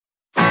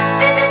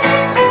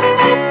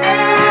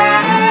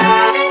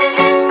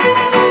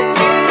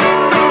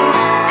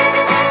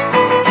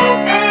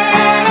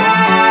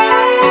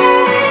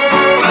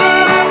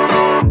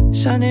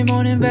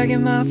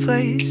my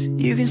place.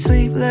 You can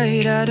sleep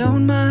late, I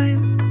don't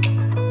mind.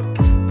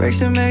 Break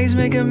some eggs,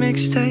 make a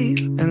mixtape,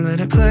 and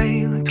let it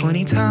play like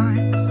 20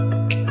 times.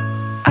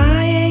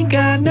 I ain't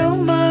got no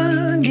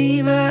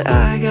money, but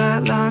I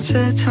got lots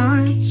of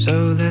time.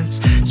 So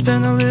let's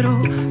spend a little,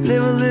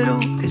 live a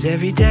little, cause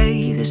every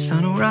day the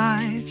sun will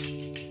rise.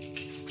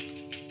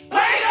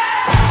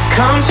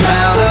 Come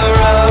smell the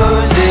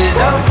roses,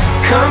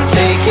 oh, come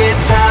take your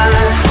time.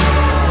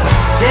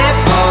 Dead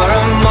for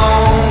a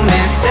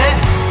moment, set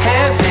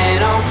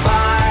heaven on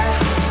fire.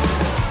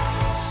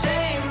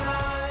 Same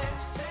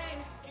life,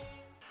 same skin.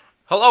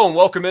 Hello and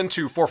welcome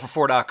into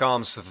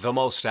 4for4.com's The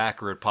Most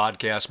Accurate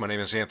Podcast. My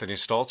name is Anthony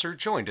Staltzer,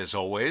 joined as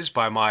always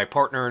by my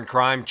partner in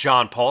crime,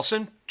 John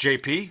Paulson.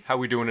 JP, how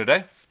we doing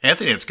today?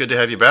 Anthony, it's good to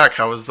have you back.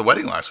 How was the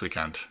wedding last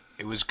weekend?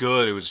 It was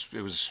good. It was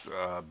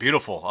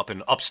beautiful up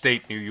in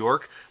upstate New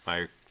York.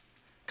 My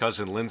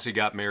cousin Lindsay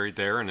got married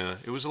there, and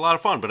it was a lot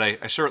of fun. But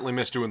I certainly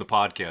miss doing the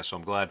podcast, so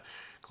I'm glad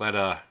we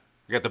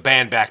got the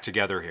band back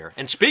together here.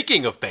 And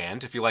speaking of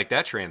band, if you like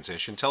that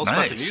transition, tell us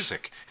about the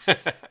music.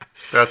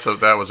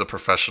 That was a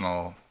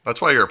professional.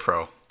 That's why you're a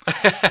pro.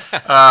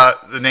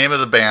 The name of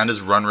the band is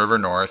Run River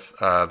North.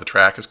 The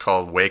track is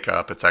called Wake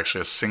Up. It's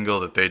actually a single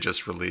that they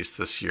just released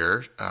this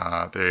year.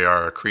 They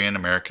are a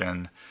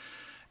Korean-American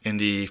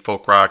indie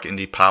folk rock,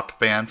 indie pop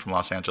band from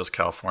Los Angeles,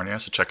 California.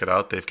 So check it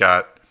out. They've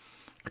got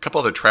a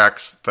couple other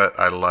tracks that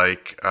I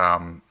like.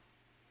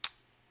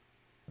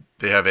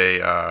 They have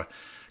a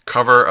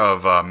cover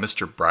of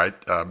Mr.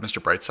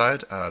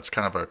 Brightside. It's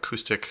kind of an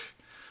acoustic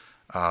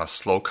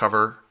slow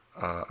cover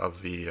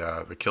of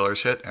the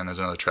Killers hit. And there's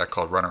another track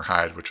called Run or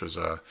Hide, which was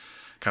a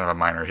kind of a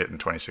minor hit in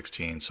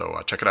 2016. So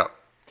check it out.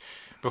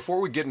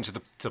 Before we get into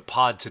the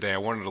pod today, I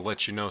wanted to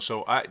let you know.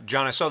 So,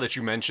 John, I saw that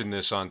you mentioned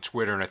this on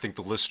Twitter, and I think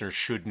the listeners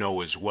should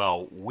know as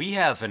well. We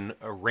have a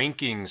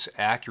rankings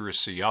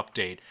accuracy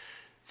update.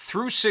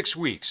 Through 6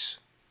 weeks,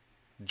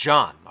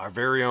 John, our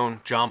very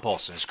own John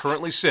Paulson, is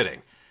currently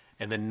sitting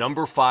in the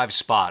number 5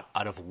 spot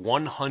out of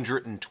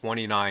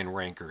 129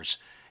 rankers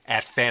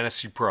at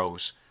Fantasy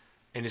Pros,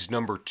 and is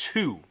number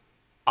 2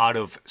 out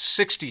of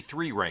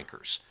 63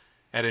 rankers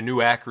at a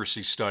new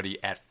accuracy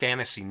study at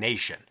Fantasy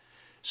Nation.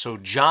 So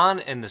John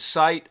and the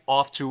site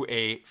off to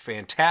a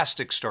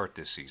fantastic start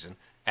this season,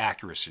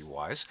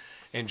 accuracy-wise.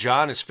 And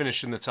John has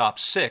finished in the top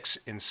 6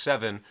 in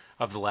 7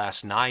 of the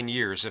last 9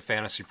 years at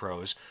Fantasy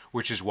Pros,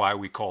 which is why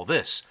we call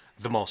this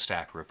the Most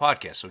Accurate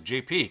Podcast. So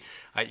JP,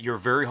 you're a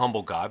very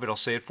humble guy, but I'll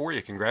say it for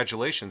you.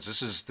 Congratulations.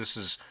 This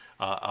is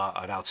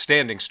an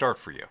outstanding start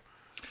for you.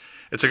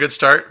 It's a good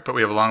start, but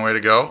we have a long way to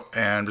go,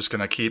 and I'm just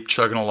going to keep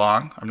chugging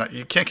along.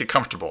 You can't get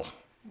comfortable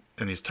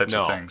in these types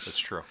of things. That's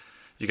true.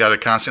 You got to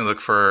constantly look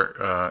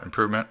for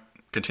improvement,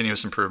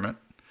 continuous improvement.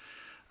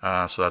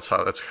 So that's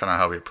kind of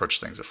how we approach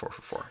things at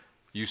 4for4.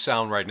 You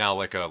sound right now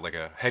like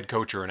a head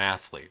coach or an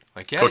athlete.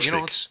 Like, yeah, Coach you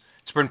know, speak.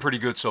 it's been pretty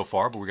good so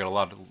far, but we got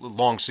a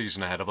long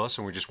season ahead of us,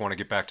 and we just want to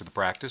get back to the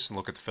practice and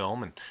look at the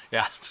film. And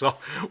yeah, so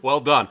well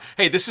done.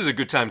 Hey, this is a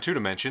good time too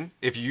to mention,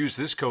 if you use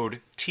this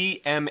code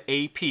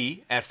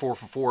TMAP at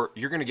 4for4,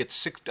 you're going to get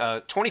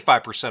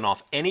 25%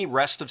 off any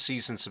rest of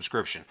season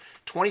subscription.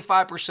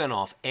 25%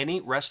 off any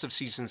rest of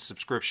season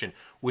subscription,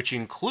 which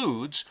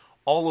includes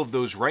all of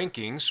those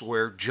rankings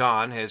where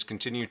John has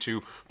continued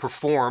to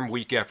perform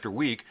week after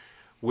week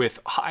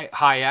with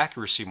high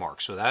accuracy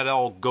marks. So that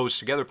all goes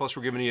together, plus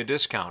we're giving you a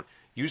discount.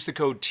 Use the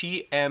code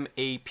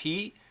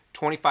TMAP,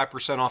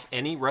 25% off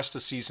any rest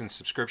of season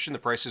subscription. The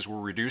prices were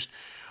reduced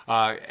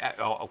a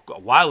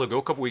while ago,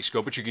 a couple weeks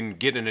ago, but you can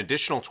get an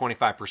additional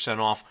 25%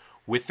 off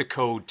with the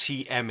code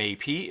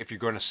TMAP. If you're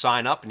going to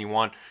sign up and you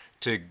want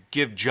to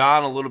give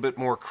John a little bit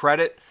more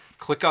credit,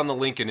 click on the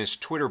link in his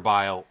Twitter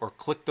bio or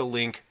click the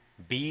link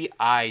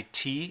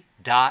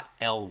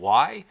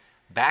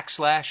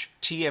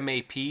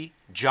bit.ly/TMAP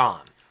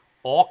John.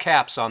 All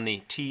caps on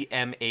the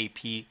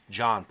TMAP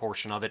John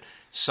portion of it.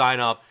 Sign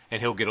up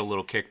and he'll get a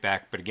little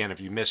kickback. But again,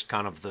 if you missed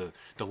kind of the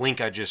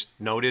link I just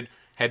noted,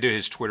 head to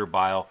his Twitter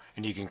bio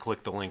and you can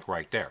click the link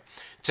right there.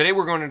 Today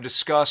we're going to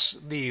discuss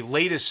the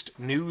latest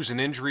news and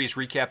injuries,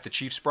 recap the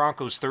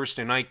Chiefs-Broncos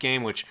Thursday night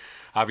game, which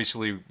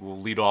obviously we'll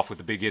lead off with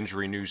the big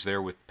injury news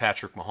there with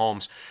Patrick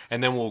Mahomes,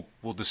 and then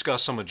we'll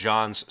discuss some of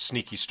John's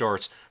sneaky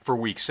starts for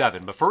Week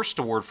 7. But first,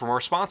 a word from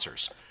our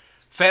sponsors.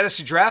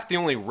 Fantasy Draft, the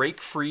only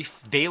rake-free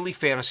daily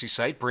fantasy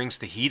site, brings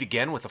the heat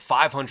again with a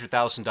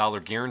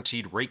 $500,000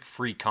 guaranteed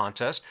rake-free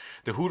contest.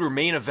 The Hooter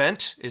main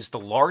event is the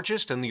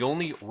largest and the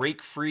only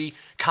rake-free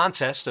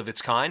contest of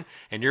its kind,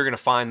 and you're going to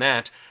find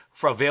that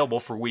available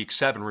for Week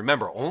 7.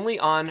 Remember, only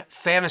on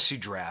Fantasy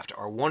Draft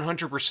are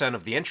 100%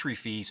 of the entry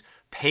fees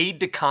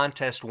paid to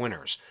contest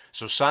winners.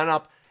 So sign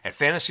up at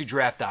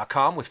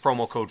fantasydraft.com with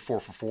promo code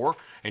 4for4,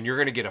 and you're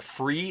going to get a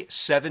free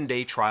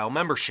 7-day trial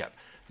membership.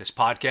 This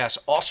podcast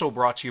also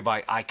brought to you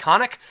by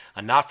Iconic,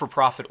 a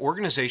not-for-profit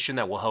organization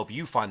that will help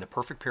you find the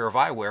perfect pair of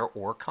eyewear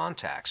or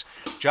contacts.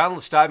 John,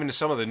 let's dive into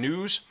some of the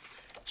news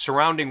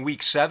surrounding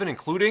Week 7,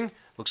 including,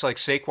 looks like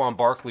Saquon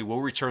Barkley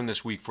will return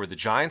this week for the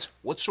Giants.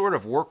 What sort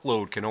of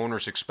workload can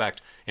owners expect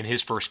in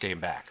his first game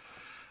back?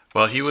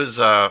 Well, he was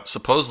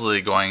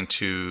supposedly going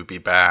to be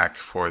back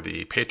for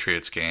the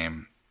Patriots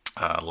game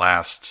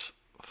last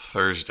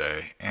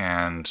Thursday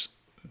and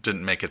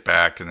didn't make it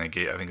back. And I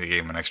think they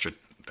gave him an extra.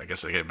 I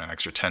guess they gave him an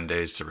extra 10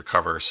 days to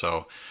recover.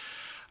 So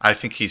I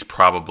think he's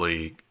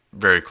probably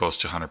very close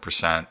to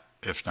 100%,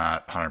 if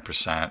not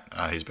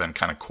 100%. He's been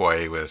kind of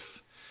coy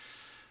with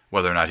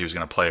whether or not he was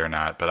going to play or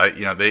not. But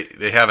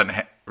they haven't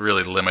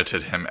really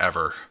limited him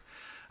ever.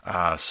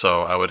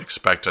 So I would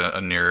expect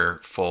a near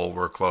full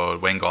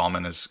workload. Wayne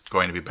Gallman is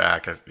going to be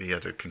back. He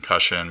had a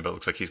concussion, but it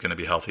looks like he's going to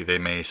be healthy. They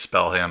may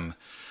spell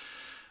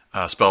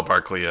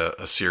Barkley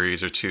a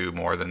series or two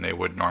more than they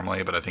would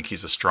normally, but I think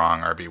he's a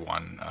strong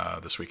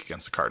RB1 this week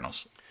against the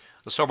Cardinals.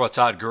 Let's talk about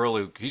Todd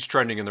Gurley. He's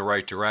trending in the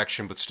right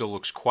direction, but still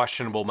looks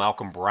questionable.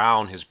 Malcolm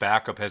Brown, his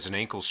backup, has an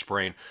ankle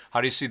sprain. How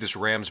do you see this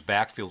Rams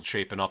backfield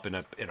shaping up in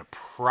a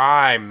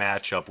prime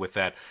matchup with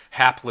that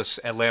hapless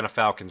Atlanta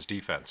Falcons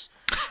defense?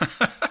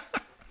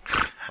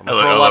 I'm going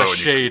to throw a lot of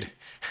shade.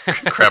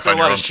 Crap on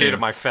your own team. Shade at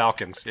my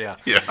Falcons, yeah.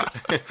 Yeah.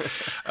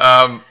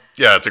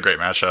 Yeah, it's a great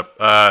matchup.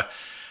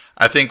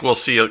 I think we'll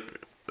see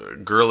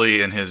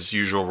Gurley in his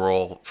usual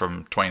role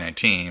from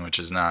 2019, which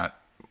is not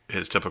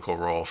his typical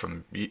role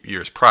from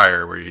years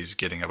prior, where he's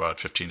getting about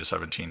 15 to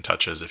 17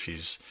 touches if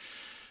he's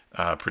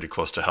pretty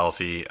close to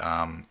healthy.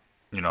 I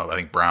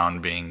think Brown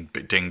being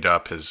dinged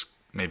up has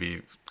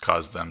maybe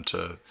caused them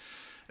to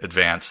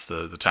advance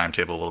the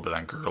timetable a little bit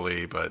on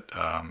Gurley, but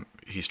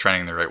he's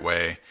trending the right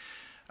way.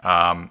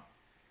 And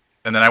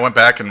then I went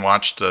back and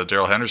watched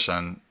Darrell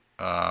Henderson,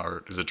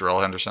 or is it Darrell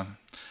Henderson?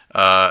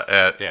 Darrell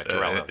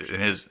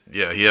Henderson.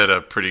 He had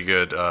a pretty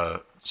good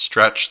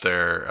stretch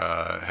there.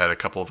 Had a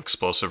couple of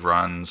explosive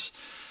runs.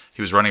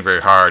 He was running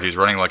very hard. He's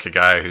running like a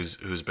guy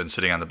who's been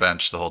sitting on the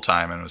bench the whole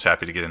time and was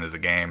happy to get into the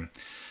game,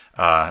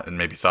 and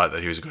maybe thought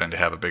that he was going to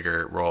have a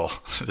bigger role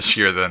this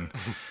year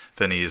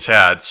than he has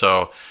had.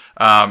 So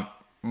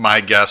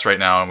my guess right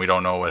now, and we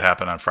don't know what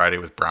happened on Friday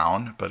with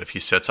Brown, but if he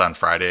sits on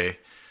Friday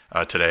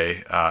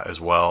today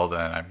as well,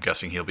 then I'm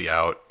guessing he'll be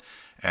out,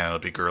 and it'll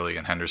be Gurley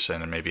and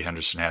Henderson, and maybe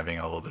Henderson having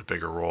a little bit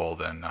bigger role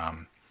than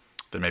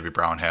maybe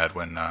Brown had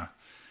when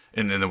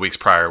in the weeks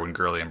prior when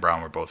Gurley and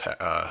Brown were both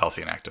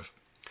healthy and active.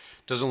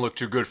 Doesn't look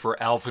too good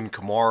for Alvin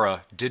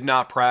Kamara. Did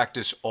not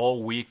practice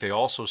all week. They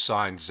also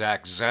signed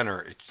Zach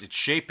Zenner. It's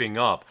shaping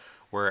up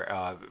where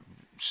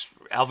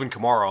Alvin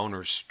Kamara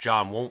owners,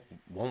 John,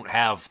 won't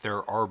have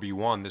their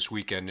RB1 this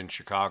weekend in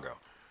Chicago.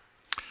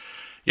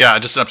 Yeah,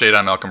 just an update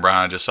on Malcolm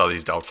Brown. I just saw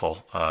these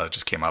doubtful.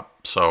 Just came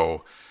up.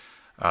 So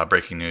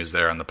breaking news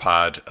there on the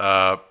pod.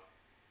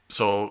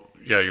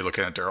 You're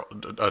looking at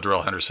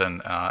Darrell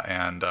Henderson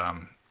and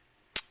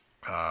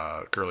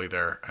Gurley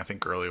there. I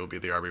think Gurley will be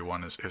the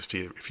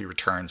RB1 if he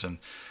returns. And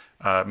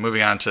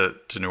moving on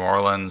to New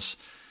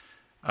Orleans,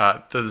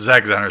 the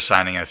Zach Zenner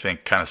signing, I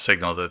think, kind of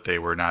signaled that they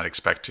were not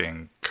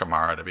expecting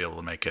Kamara to be able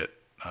to make it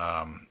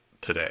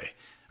today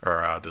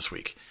or this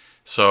week.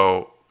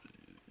 So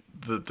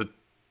the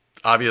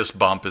obvious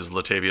bump is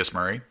Latavius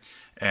Murray,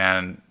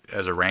 and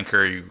as a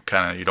ranker, you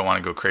don't want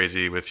to go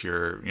crazy with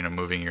your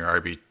moving your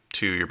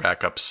RB2, your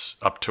backups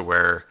up to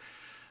where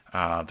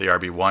the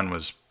RB1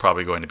 was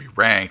probably going to be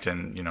ranked,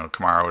 and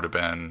Kamara would have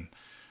been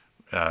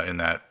in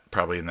that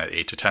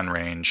 8 to 10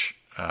 range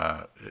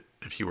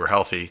if he were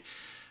healthy.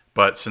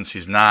 But since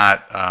he's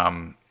not,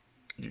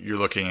 you're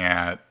looking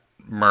at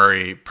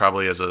Murray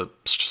probably as a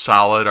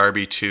solid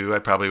RB2. I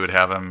probably would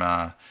have him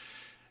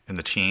in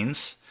the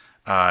teens.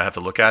 I have to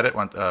look at it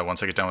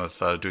once I get done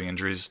with doing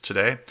injuries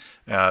today.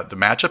 The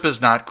matchup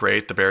is not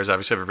great. The Bears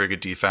obviously have a very good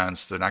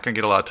defense. They're not going to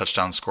get a lot of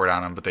touchdowns scored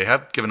on them, but they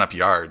have given up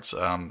yards.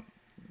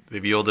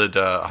 They've yielded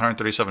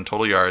 137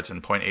 total yards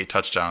and 0.8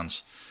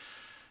 touchdowns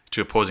to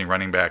opposing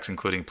running backs,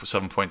 including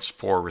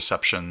 7.4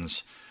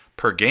 receptions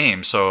per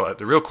game. So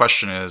the real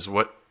question is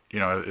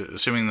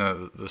assuming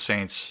the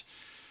Saints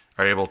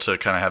are able to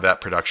kind of have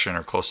that production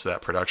or close to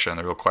that production,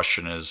 the real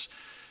question is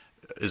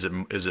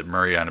it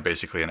Murray on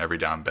basically an every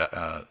down,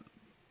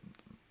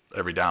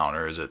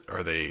 or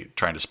are they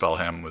trying to spell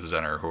him with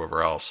Zenner or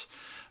whoever else?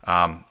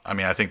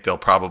 I think they'll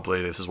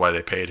probably, this is why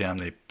they paid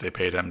him. They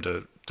paid him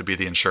to be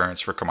the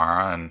insurance for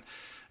Kamara, and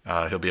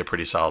he'll be a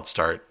pretty solid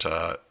start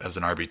as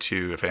an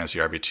RB2, a fantasy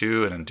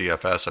RB2, and in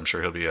DFS, I'm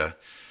sure he'll be a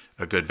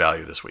good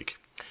value this week.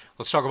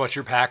 Let's talk about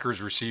your Packers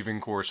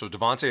receiving corps. So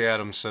Devontae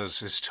Adams says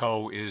his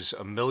toe is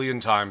 1,000,000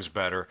 times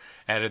better.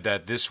 Added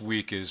that this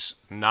week is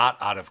not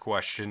out of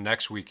question.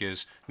 Next week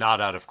is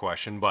not out of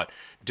question, but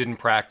didn't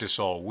practice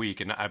all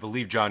week. And I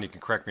believe, John, you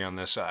can correct me on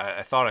this.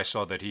 I thought I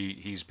saw that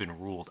he's been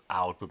ruled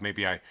out, but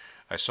maybe I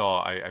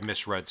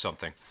misread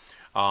something.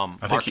 I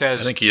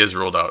think he is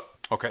ruled out.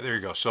 Okay, there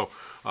you go. So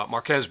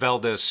Marquez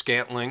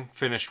Valdez-Scantling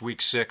finished Week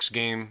 6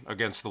 game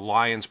against the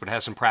Lions, but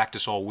hasn't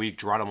practiced all week.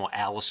 Geronimo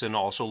Allison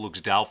also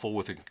looks doubtful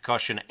with a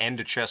concussion and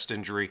a chest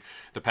injury.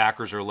 The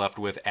Packers are left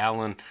with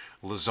Alan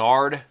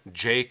Lazard,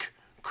 Jake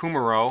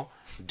Kumaro,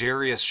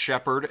 Darius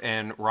Shepard,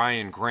 and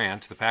Ryan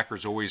Grant. The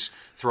Packers always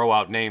throw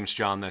out names,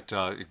 John, that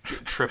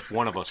trip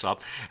one of us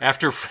up.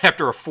 After a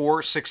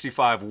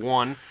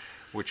 4-65-1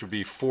 which would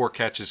be 4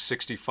 catches,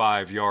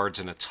 65 yards,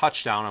 and a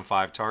touchdown on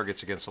 5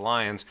 targets against the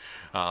Lions.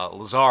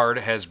 Lazard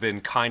has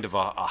been kind of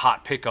a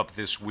hot pickup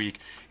this week.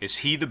 Is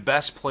he the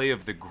best play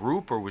of the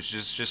group, or was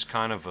this just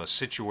kind of a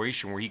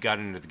situation where he got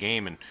into the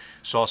game and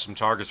saw some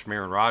targets from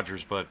Aaron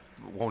Rodgers, but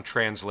won't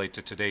translate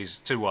to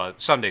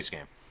Sunday's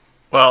game?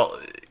 Well,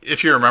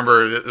 if you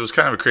remember, it was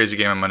kind of a crazy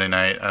game on Monday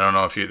night. I don't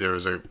know if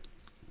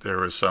there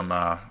was some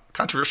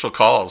controversial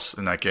calls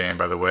in that game,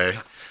 by the way.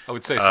 I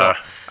would say so.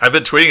 I've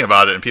been tweeting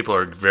about it, and people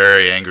are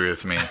very angry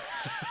with me.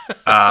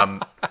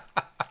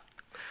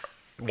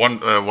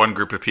 One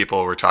group of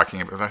people were talking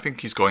about. I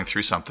think he's going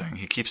through something.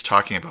 He keeps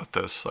talking about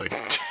this, like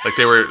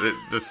they were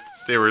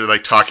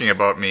like talking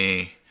about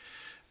me,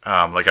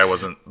 like I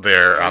wasn't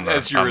there on the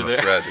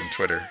thread in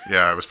Twitter.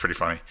 Yeah, it was pretty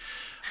funny.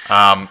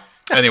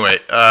 Anyway,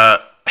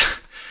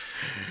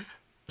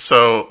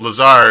 so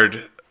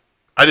Lazard,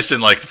 I just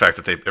didn't like the fact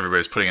that everybody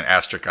was putting an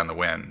asterisk on the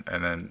win,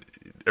 and then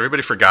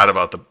everybody forgot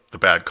about the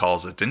bad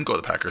calls that didn't go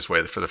the Packers'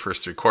 way for the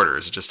first 3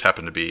 quarters. It just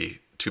happened to be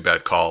 2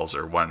 bad calls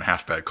or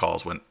 1.5 bad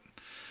calls went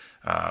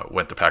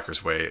the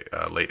Packers' way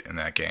late in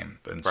that game.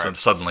 And so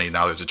suddenly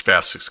now there's a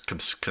vast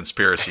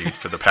conspiracy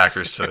for the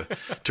Packers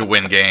to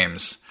win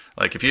games.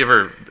 Like if you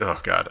ever,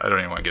 oh God, I don't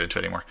even want to get into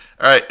it anymore.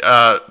 All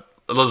right,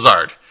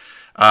 Lazard.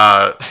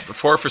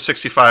 4 for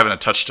 65 and a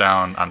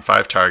touchdown on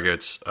 5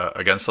 targets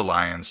against the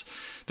Lions.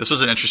 This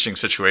was an interesting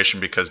situation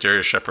because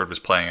Darius Shepard was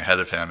playing ahead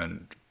of him,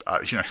 and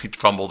he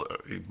fumbled,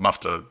 he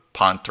muffed a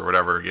punt or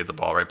whatever, gave the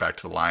ball right back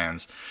to the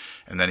Lions.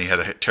 And then he had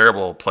a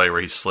terrible play where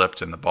he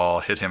slipped and the ball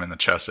hit him in the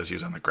chest as he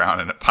was on the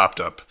ground, and it popped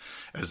up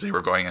as they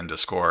were going in to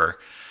score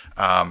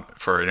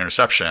for an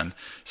interception.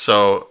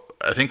 So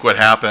I think what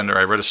happened, or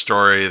I read a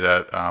story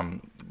that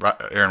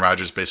Aaron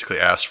Rodgers basically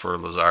asked for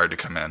Lazard to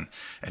come in,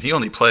 and he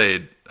only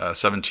played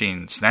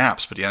 17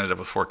 snaps, but he ended up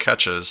with 4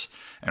 catches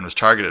and was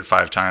targeted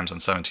 5 times on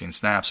 17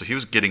 snaps. So he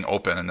was getting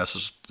open, and this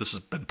has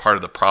been part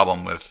of the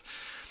problem with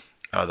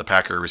the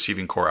Packer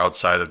receiving core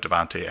outside of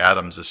Devontae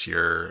Adams this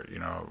year.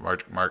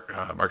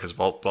 Marcus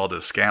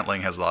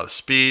Valdes-Scantling has a lot of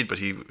speed, but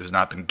he has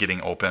not been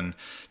getting open.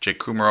 Jake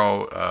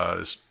Kumaro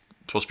is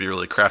supposed to be a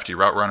really crafty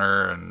route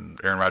runner, and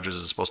Aaron Rodgers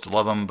is supposed to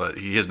love him, but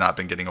he has not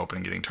been getting open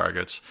and getting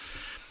targets.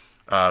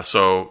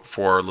 So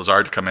for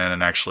Lazard to come in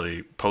and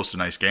actually post a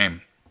nice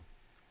game,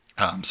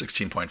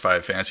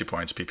 16.5 fantasy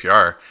points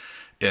PPR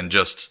in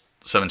just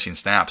 17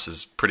 snaps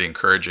is pretty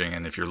encouraging.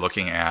 And if you're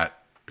looking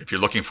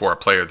for a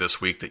player this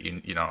week that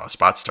a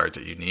spot start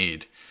that you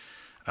need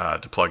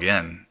to plug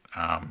in,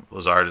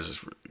 Lazard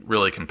is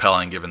really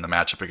compelling given the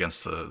matchup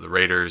against the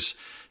Raiders,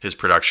 his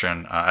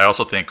production. I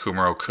also think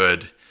Kumaro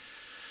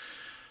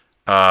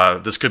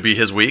this could be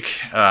his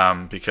week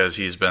because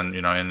he's been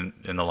in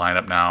the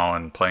lineup now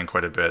and playing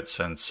quite a bit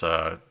since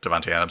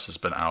Devontae Adams has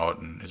been out,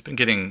 and has been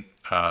getting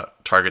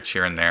targets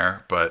here and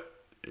there. But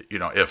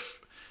if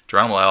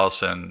Geronimo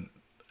Allison,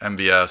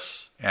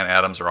 MVS, and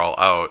Adams are all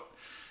out,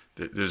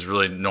 there's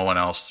really no one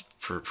else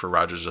for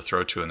Rodgers to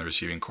throw to in the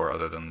receiving core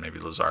other than maybe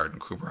Lazard and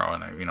Kumaro.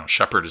 And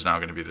Shepard is now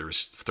going to be the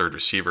third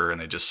receiver,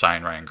 and they just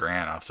signed Ryan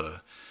Grant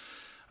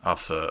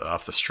off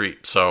the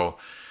street. So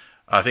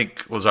I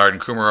think Lazard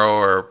and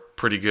Kumaro are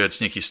pretty good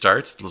sneaky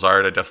starts.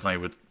 Lazard I definitely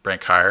would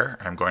rank higher.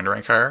 I'm going to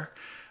rank higher.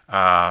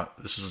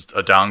 This is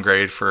a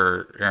downgrade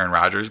for Aaron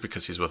Rodgers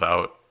because he's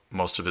without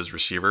most of his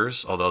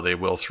receivers, although they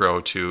will throw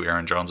to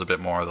Aaron Jones a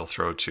bit more. They'll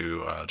throw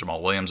to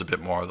Jamal Williams a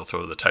bit more. They'll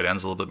throw to the tight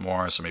ends a little bit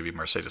more. So maybe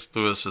Mercedes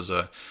Lewis is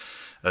a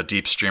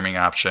deep streaming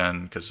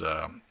option because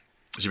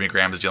Jimmy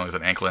Graham is dealing with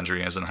an ankle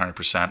injury and isn't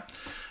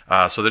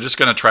 100%. So they're just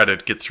going to try to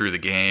get through the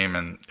game.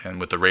 And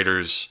with the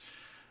Raiders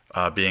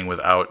being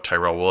without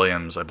Tyrell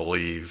Williams, I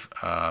believe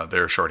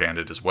they're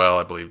shorthanded as well.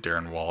 I believe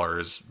Darren Waller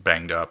is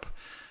banged up.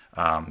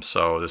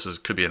 So this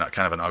could be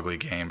kind of an ugly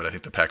game, but I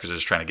think the Packers are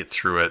just trying to get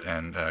through it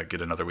and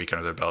get another week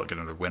under their belt, get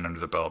another win under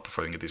the belt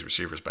before they can get these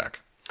receivers back.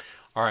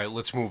 All right,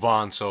 let's move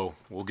on. So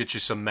we'll get you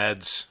some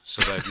meds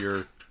so that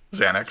you're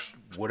Xanax.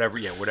 Whatever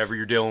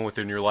you're dealing with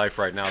in your life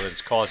right now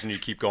that's causing you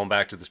to keep going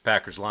back to this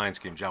Packers-Lions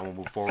game, John, we'll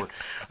move forward.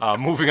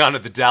 Moving on to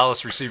the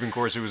Dallas receiving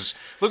corps, it was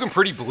looking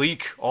pretty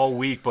bleak all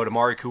week, but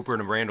Amari Cooper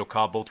and Randall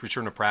Cobb both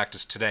return to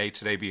practice today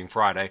being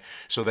Friday,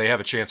 so they have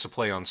a chance to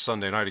play on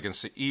Sunday night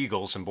against the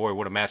Eagles, and boy,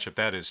 what a matchup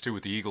that is, too,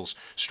 with the Eagles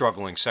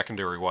struggling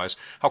secondary-wise.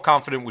 How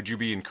confident would you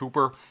be in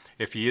Cooper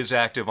if he is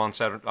active on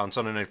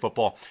Sunday Night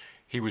Football?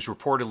 He was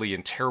reportedly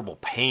in terrible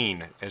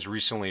pain as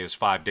recently as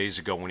 5 days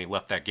ago when he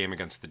left that game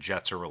against the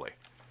Jets early.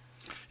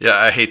 Yeah,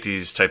 I hate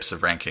these types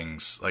of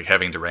rankings, like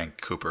having to rank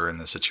Cooper in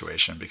this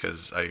situation,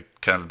 because I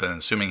kind of been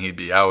assuming he'd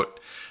be out.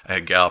 I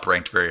had Gallup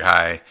ranked very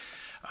high,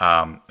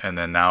 and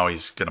then now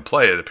he's going to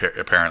play it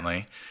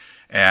apparently.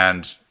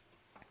 And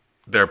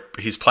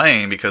he's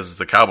playing because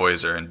the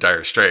Cowboys are in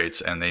dire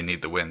straits and they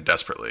need the win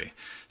desperately.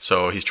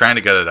 So he's trying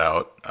to get it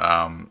out.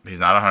 He's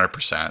not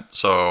 100%.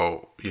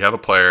 So you have a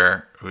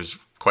player who's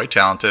quite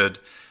talented,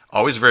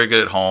 always very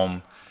good at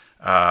home,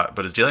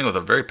 but is dealing with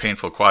a very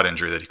painful quad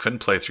injury that he couldn't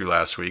play through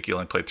last week. He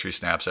only played 3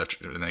 snaps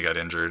after then he got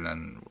injured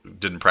and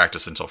didn't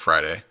practice until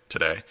Friday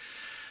today.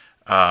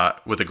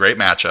 With a great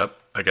matchup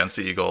against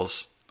the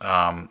Eagles,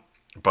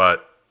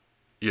 but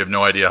you have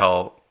no idea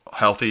how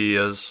healthy he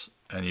is,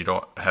 and you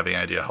don't have any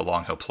idea how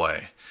long he'll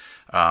play.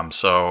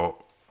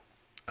 So,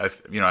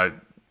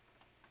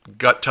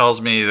 gut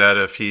tells me that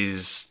if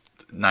he's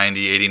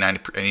 90, 80,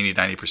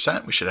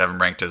 90%, we should have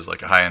him ranked as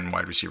like a high-end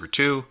wide receiver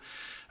 2,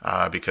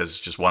 because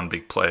just one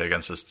big play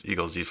against this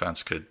Eagles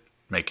defense could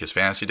make his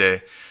fantasy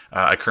day.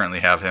 I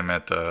currently have him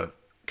at the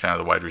kind of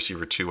the wide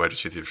receiver 2, wide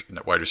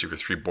receiver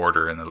 3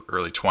 border in the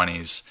early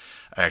 20s.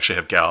 I actually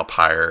have Gallup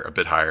a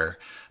bit higher.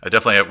 I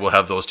definitely will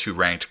have those two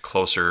ranked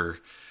closer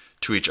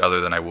to each other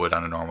than I would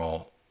on a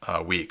normal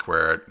week,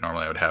 where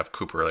normally I would have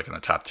Cooper like in the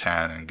top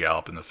 10 and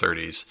Gallup in the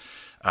 30s.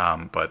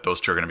 But those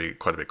two are going to be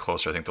quite a bit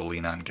closer. I think they'll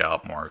lean on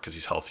Gallup more because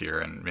he's healthier,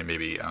 and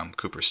maybe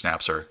Cooper's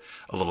snaps are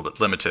a little bit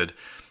limited.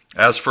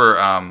 As for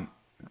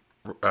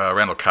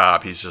Randall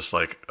Cobb, he's just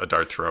like a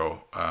dart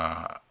throw.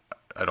 I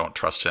don't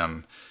trust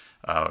him.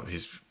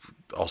 He's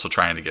also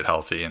trying to get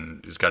healthy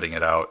and is gutting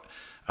it out.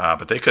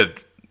 But they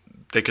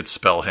could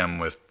spell him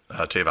with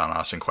Tavon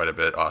Austin quite a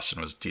bit.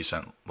 Austin was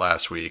decent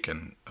last week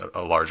and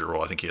a larger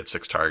role. I think he had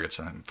 6 targets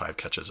and 5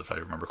 catches, if I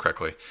remember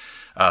correctly.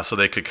 So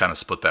they could kind of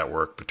split that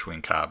work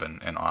between Cobb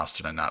and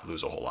Austin and not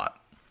lose a whole lot.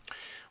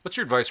 What's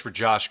your advice for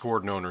Josh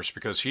Gordon owners?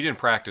 Because he didn't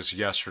practice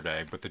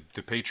yesterday, but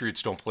the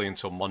Patriots don't play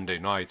until Monday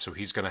night, so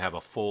he's going to have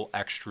a full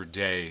extra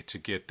day to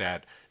get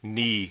that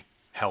knee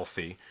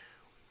healthy.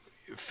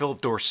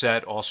 Philip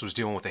Dorsett also is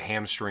dealing with a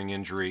hamstring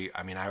injury.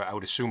 I mean, I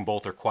would assume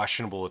both are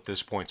questionable at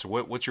this point. So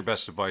what's your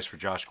best advice for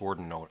Josh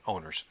Gordon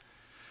owners?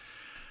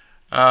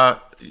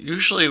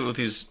 Usually with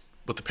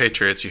the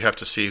Patriots, you have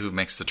to see who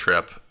makes the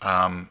trip.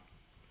 But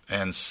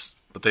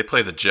they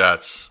play the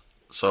Jets,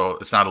 so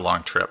it's not a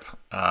long trip.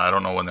 I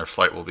don't know when their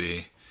flight will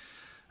be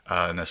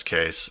in this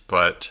case,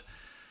 or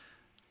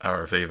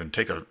if they even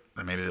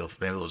maybe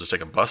they'll just take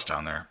a bus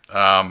down there.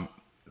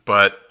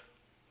 But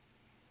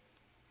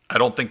I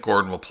don't think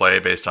Gordon will play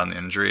based on the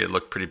injury. It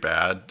looked pretty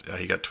bad.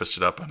 He got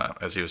twisted up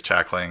as he was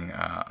tackling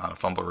on a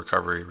fumble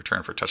recovery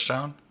return for a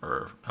touchdown,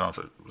 or I don't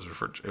know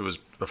if it was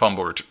the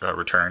fumble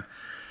return.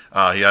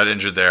 He got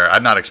injured there.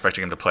 I'm not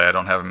expecting him to play. I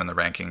don't have him in the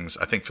rankings.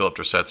 I think Philip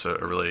Dorsett's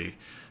a really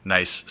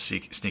nice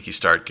sneaky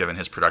start given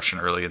his production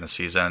early in the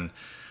season.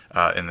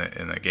 In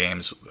the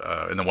games,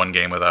 in the 1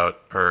 game without,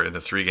 or in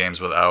the 3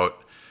 games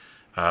without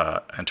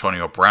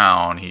Antonio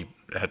Brown, he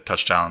had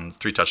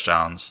 3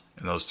 touchdowns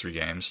in those 3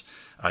 games.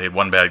 He had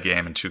 1 bad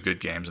game and 2 good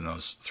games in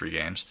those 3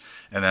 games.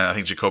 And then I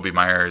think Jacoby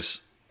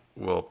Myers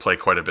will play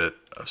quite a bit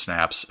of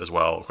snaps as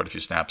well, quite a few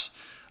snaps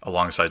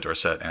alongside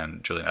Dorsett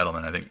and Julian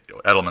Edelman. I think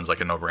Edelman's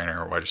like a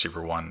no-brainer, wide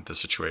receiver 1 in this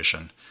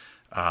situation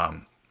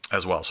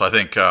as well. So I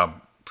think for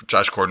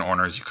Josh Gordon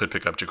owners, you could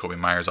pick up Jacoby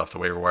Myers off the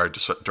waiver wire.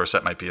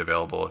 Dorsett might be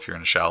available if you're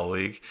in a shallow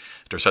league.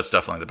 Dorsett's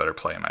definitely the better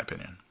play in my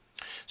opinion.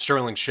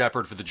 Sterling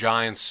Shepard for the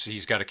Giants.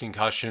 He's got a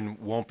concussion,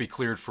 won't be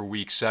cleared for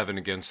Week 7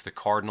 against the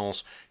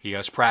Cardinals. He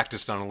has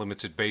practiced on a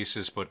limited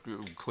basis, but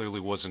clearly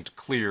wasn't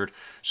cleared.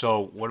 So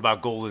what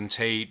about Golden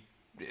Tate,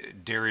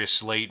 Darius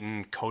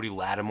Slayton, Cody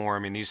Lattimore? I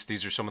mean,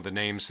 these are some of the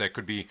names that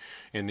could be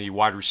in the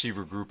wide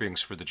receiver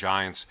groupings for the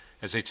Giants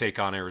as they take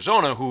on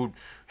Arizona, who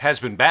has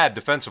been bad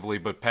defensively,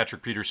 but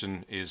Patrick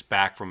Peterson is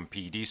back from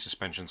PED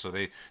suspension, so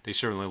they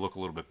certainly look a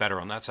little bit better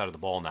on that side of the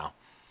ball now.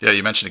 Yeah,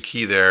 you mentioned a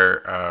key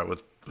there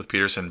with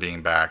Peterson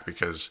being back,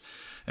 because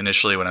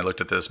initially when I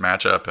looked at this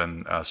matchup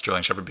and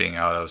Sterling Shepard being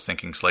out, I was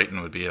thinking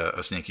Slayton would be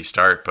a sneaky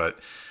start, but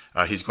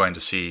he's going to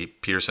see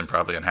Peterson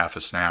probably on half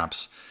his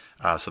snaps,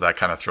 so that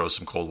kind of throws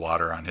some cold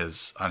water on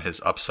his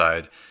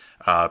upside.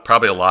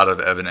 Probably a lot of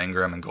Evan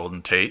Ingram and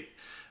Golden Tate,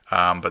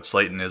 but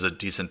Slayton is a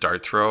decent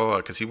dart throw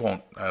because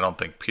I don't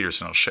think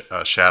Peterson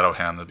will shadow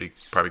him. It'll be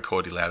probably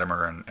Cody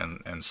Latimer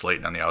and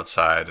Slayton on the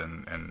outside,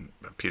 and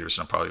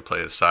Peterson will probably play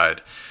his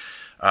side,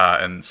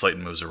 and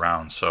Slayton moves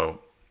around. So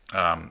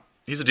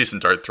he's a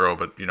decent dart throw,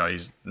 but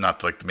he's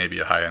not like maybe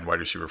a high-end wide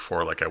receiver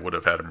 4 like I would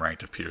have had him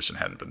ranked if Peterson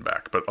hadn't been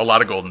back. But a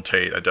lot of Golden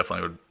Tate, I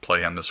definitely would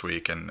play him this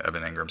week, and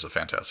Evan Ingram's a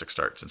fantastic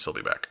start since he'll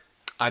be back.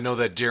 I know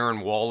that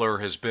Darren Waller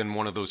has been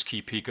one of those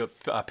key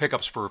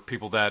pickups for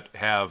people that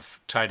have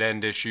tight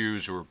end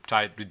issues or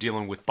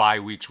dealing with bye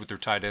weeks with their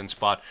tight end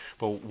spot.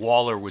 But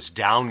Waller was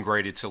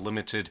downgraded to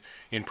limited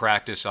in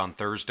practice on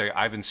Thursday.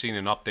 I haven't seen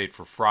an update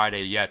for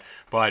Friday yet,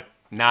 but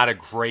not a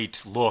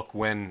great look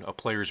when a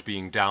player's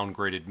being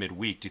downgraded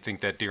midweek. Do you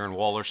think that Darren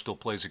Waller still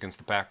plays against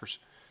the Packers?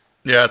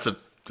 Yeah,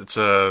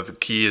 the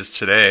key is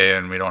today,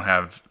 and we don't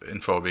have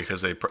info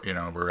because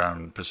we're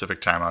on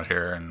Pacific time out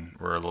here, and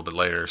we're a little bit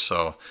later.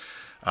 So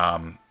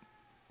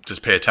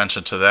just pay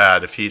attention to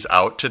that. If he's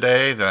out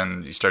today,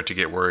 then you start to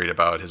get worried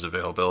about his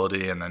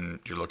availability, and then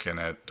you're looking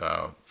at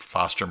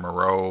Foster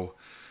Moreau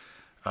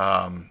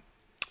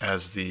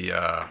as the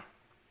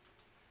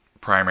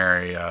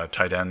primary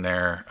tight end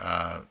there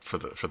for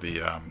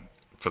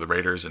the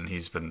Raiders, and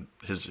his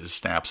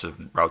snaps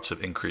and routes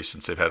have increased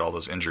since they've had all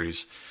those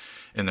injuries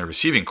in the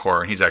receiving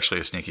core, and he's actually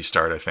a sneaky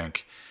start, I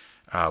think,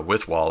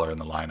 with Waller in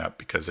the lineup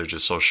because they're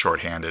just so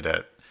shorthanded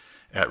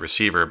at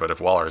receiver. But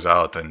if Waller's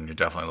out, then you're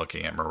definitely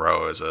looking at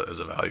Moreau as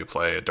a value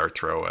play, a dart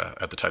throw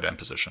at the tight end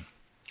position.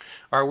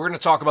 All right, we're going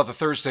to talk about the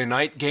Thursday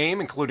night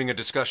game, including a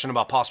discussion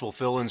about possible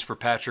fill-ins for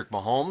Patrick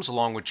Mahomes,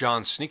 along with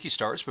John's sneaky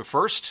starts. But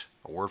first,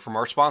 a word from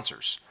our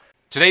sponsors.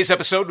 Today's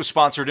episode was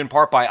sponsored in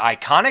part by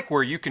Iconic,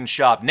 where you can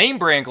shop name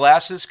brand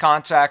glasses,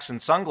 contacts, and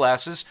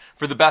sunglasses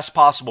for the best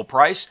possible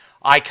price.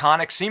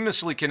 Iconic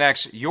seamlessly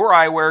connects your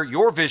eyewear,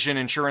 your vision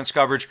insurance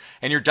coverage,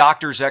 and your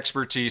doctor's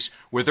expertise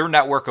with their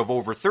network of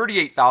over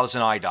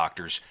 38,000 eye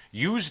doctors.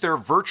 Use their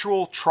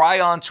virtual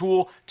try-on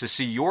tool to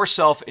see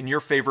yourself in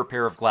your favorite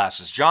pair of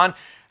glasses. John,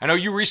 I know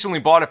you recently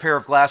bought a pair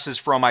of glasses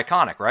from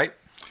Iconic, right?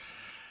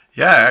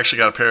 Yeah, I actually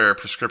got a pair of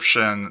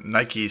prescription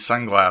Nike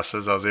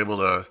sunglasses. I was able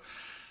to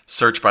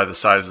search by the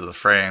size of the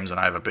frames, and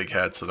I have a big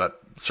head, so that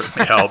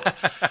certainly helped.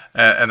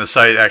 And the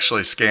site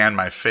actually scanned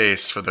my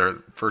face for their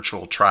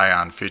virtual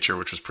try-on feature,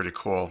 which was pretty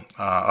cool.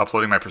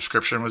 Uploading my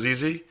prescription was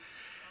easy,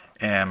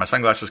 and my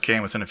sunglasses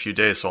came within a few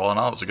days, so all in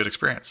all, it was a good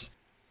experience.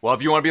 Well,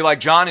 if you want to be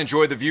like John,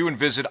 enjoy the view and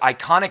visit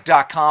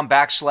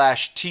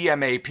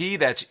iconic.com/TMAP.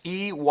 That's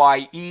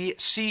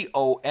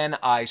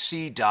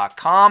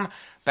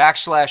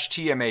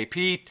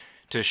EYECONIC.com/TMAP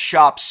to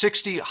shop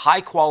 60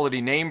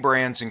 high-quality name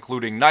brands,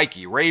 including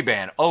Nike,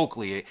 Ray-Ban,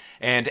 Oakley,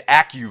 and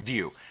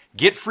AccuView.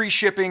 Get free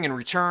shipping and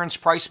returns,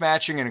 price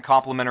matching, and a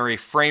complimentary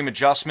frame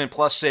adjustment,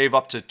 plus save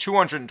up to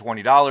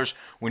 $220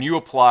 when you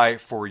apply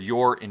for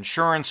your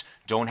insurance.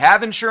 Don't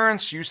have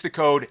insurance? Use the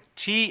code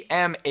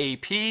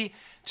TMAP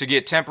to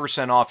get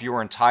 10% off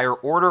your entire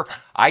order.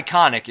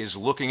 Iconic is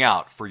looking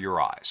out for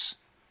your eyes.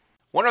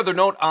 One other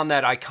note on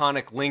that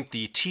Iconic link,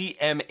 the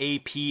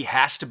TMAP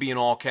has to be in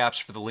all caps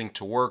for the link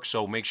to work,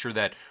 so make sure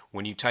that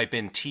when you type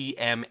in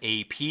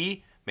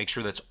TMAP, make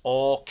sure that's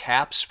all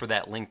caps for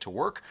that link to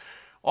work.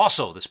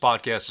 Also, this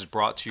podcast is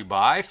brought to you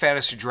by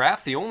Fantasy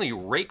Draft, the only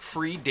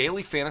rake-free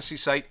daily fantasy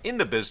site in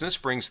the business.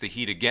 Brings the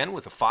heat again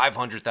with a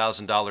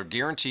 $500,000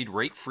 guaranteed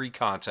rake-free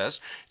contest.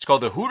 It's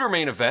called the Hooter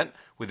Main Event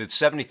with its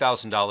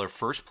 $70,000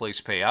 first place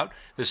payout.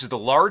 This is the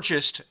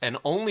largest and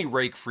only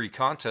rake-free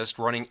contest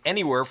running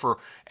anywhere for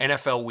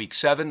NFL Week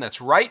 7. That's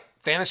right.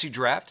 Fantasy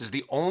Draft is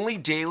the only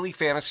daily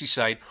fantasy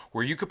site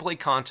where you can play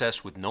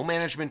contests with no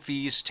management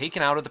fees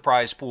taken out of the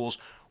prize pools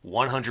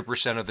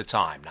 100% of the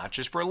time. Not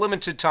just for a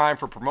limited time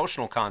for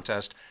promotional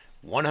contest,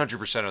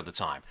 100% of the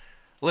time.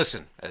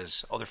 Listen,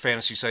 as other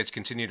fantasy sites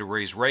continue to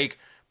raise rake,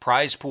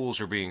 prize pools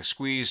are being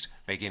squeezed,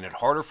 making it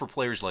harder for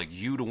players like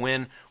you to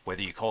win.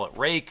 Whether you call it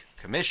rake,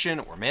 commission,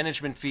 or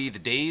management fee, the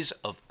days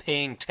of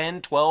paying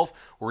 10, 12,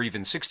 or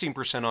even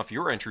 16% off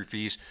your entry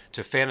fees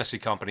to fantasy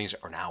companies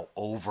are now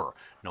over.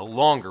 No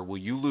longer will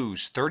you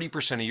lose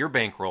 30% of your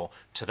bankroll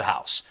to the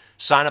house.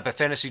 Sign up at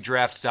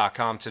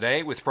fantasydraft.com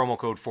today with promo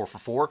code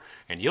 4for4,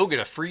 and you'll get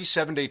a free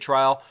 7-day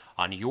trial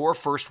on your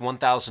first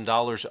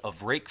 $1,000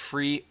 of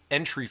rake-free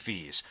entry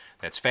fees.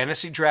 That's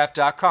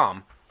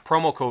fantasydraft.com,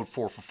 promo code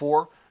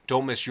 4for4.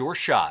 Don't miss your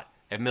shot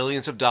at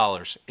millions of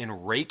dollars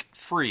in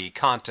rake-free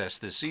contests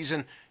this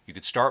season. You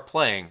could start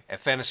playing at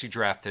Fantasy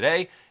Draft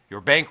today. Your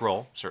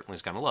bankroll certainly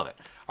is going to love it.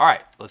 All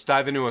right, let's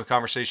dive into a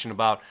conversation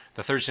about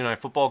the Thursday night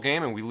football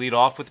game, and we lead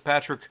off with the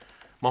Patrick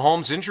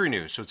Mahomes injury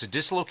news. So it's a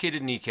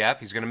dislocated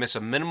kneecap. He's going to miss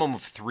a minimum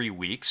of 3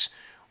 weeks.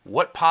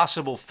 What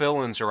possible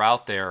fill-ins are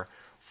out there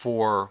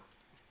for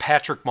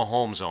Patrick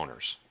Mahomes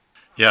owners?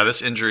 Yeah,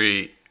 this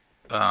injury,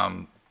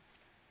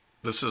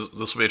 this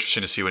will be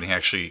interesting to see when he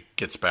actually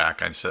gets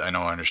back. I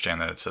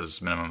understand that it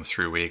says minimum of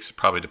 3 weeks. It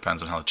probably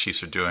depends on how the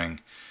Chiefs are doing.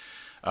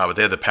 But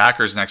they have the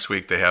Packers next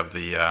week. They have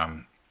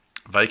the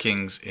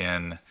Vikings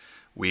in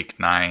week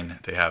 9.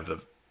 They have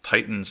the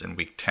Titans in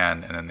week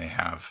 10, and then they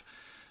have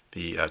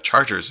the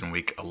Chargers in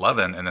week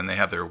 11, and then they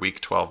have their week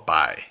 12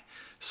 bye.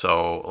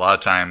 So a lot of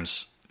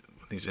times,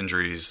 these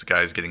injuries, the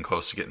guys getting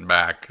close to getting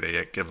back,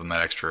 they give them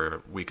that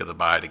extra week of the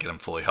bye to get them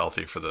fully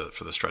healthy for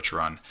the stretch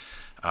run.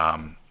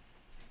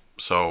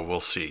 So we'll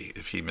see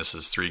if he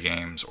misses 3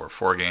 games or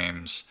 4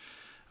 games.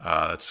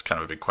 That's kind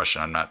of a big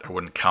question. I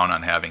wouldn't count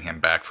on having him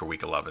back for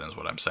week 11, is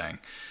what I'm saying.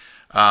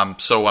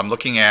 So I'm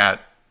looking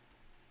at,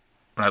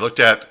 when I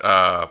looked at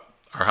our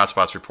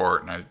hotspots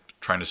report, and I'm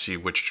trying to see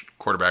which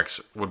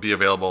quarterbacks would be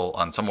available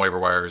on some waiver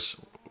wires,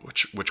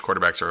 which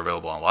quarterbacks are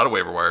available on a lot of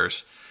waiver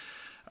wires,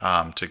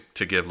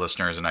 to give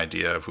listeners an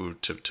idea of who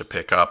to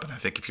pick up. And I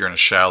think if you're in a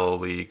shallow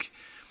league,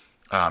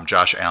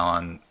 Josh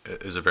Allen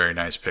is a very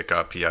nice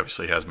pickup. He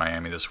obviously has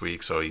Miami this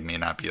week, so he may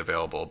not be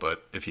available,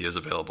 but if he is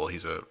available,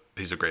 he's a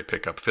great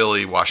pickup.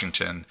 Philly,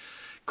 Washington,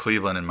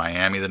 Cleveland, and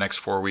Miami the next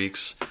 4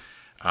 weeks.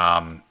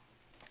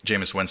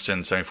 Jameis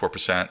Winston,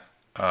 74%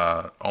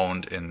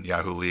 owned in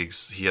Yahoo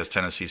leagues. He has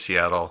Tennessee,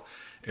 Seattle,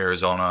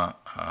 Arizona,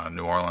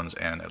 New Orleans,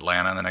 and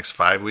Atlanta in the next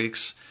 5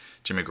 weeks.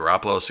 Jimmy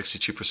Garoppolo,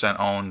 62%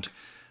 owned.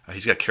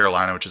 He's got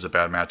Carolina, which is a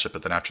bad matchup,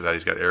 but then after that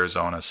he's got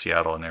Arizona,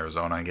 Seattle, and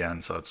Arizona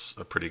again, so that's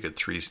a pretty good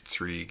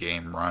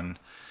three-game run.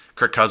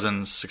 Kirk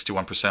Cousins,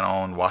 61%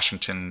 owned.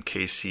 Washington,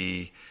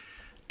 KC,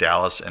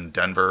 Dallas, and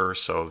Denver,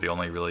 so the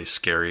only really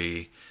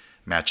scary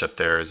matchup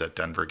there is that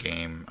Denver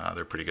game.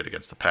 They're pretty good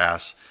against the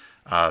pass.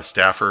 Matthew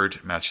Stafford,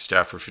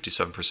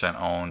 57%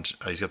 owned.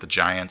 He's got the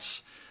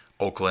Giants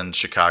Oakland,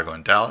 Chicago,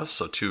 and Dallas.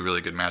 So 2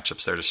 really good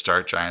matchups there to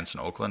start, Giants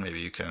and Oakland. Maybe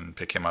you can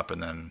pick him up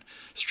and then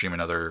stream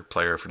another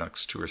player for the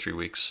next 2 or 3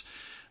 weeks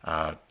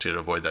to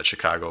avoid that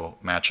Chicago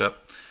matchup.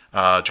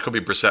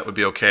 Jacoby Brissett would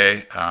be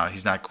okay.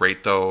 He's not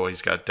great, though.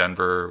 He's got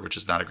Denver, which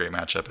is not a great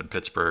matchup, and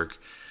Pittsburgh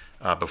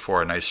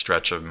before a nice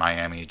stretch of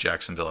Miami,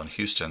 Jacksonville, and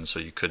Houston. So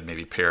you could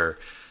maybe pair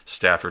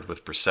Stafford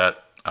with Brissett.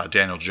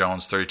 Daniel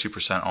Jones,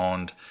 32%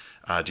 owned.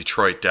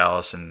 Detroit,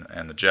 Dallas,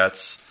 and the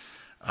Jets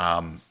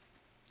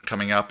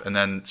coming up. And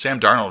then Sam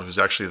Darnold, who's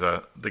actually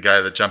the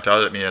guy that jumped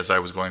out at me as I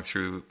was going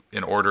through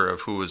in order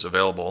of who was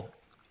available.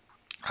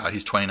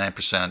 He's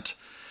 29%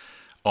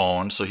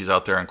 owned, so he's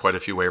out there on quite a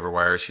few waiver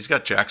wires. He's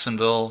got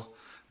Jacksonville,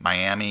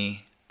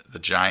 Miami, the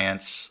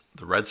Giants,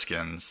 the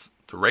Redskins,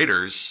 the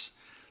Raiders,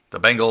 the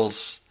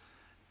Bengals,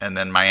 and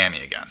then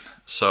Miami again.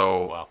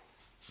 So wow.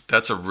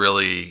 That's a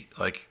really,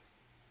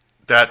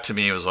 that to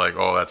me was like,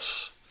 oh,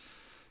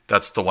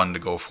 that's the one to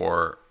go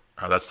for.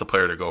 That's the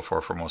player to go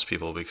for most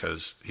people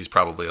because he's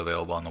probably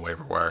available on the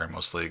waiver wire in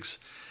most leagues.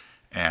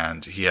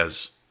 And he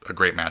has a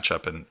great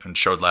matchup and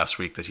showed last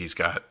week that he's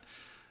got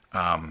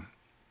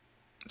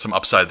some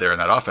upside there in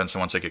that offense. And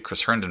once they get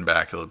Chris Herndon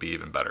back, it'll be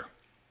even better.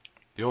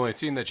 The only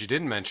team that you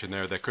didn't mention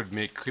there that could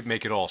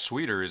make it all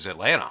sweeter is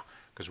Atlanta,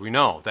 because we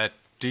know that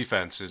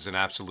defense is an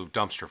absolute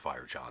dumpster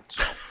fire, John.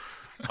 So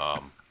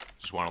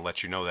just want to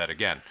let you know that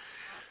again.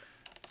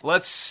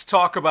 Let's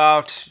talk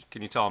about,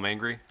 can you tell I'm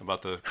angry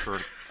about the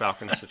current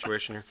Falcons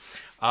situation here?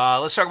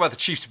 Let's talk about the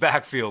Chiefs'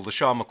 backfield.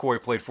 LaShawn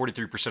McCoy played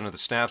 43% of the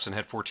snaps and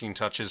had 14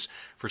 touches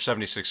for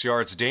 76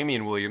 yards.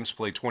 Damian Williams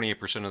played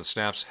 28% of the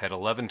snaps, had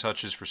 11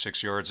 touches for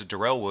 6 yards.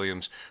 Darrell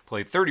Williams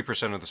played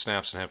 30% of the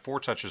snaps and had 4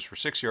 touches for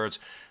 6 yards.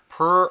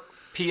 Per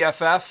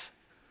PFF,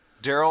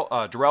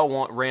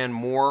 Darrell ran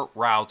more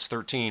routes,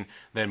 13,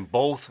 than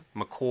both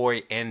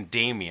McCoy and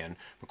Damian.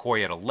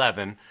 McCoy had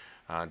 11.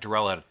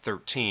 Darrell had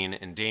 13,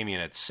 and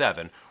Damian had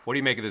 7. What do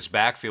you make of this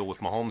backfield with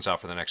Mahomes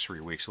out for the next 3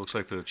 weeks? It looks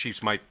like the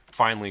Chiefs might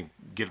finally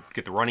get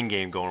the running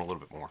game going a little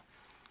bit more.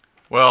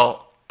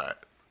 Well,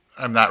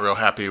 I'm not real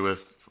happy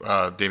with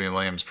Damian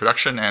Williams'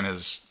 production and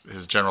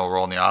his general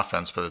role in the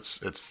offense, but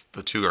it's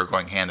the two are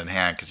going hand in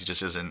hand because he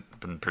just hasn't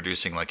been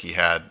producing like he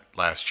had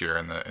last year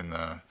in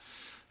the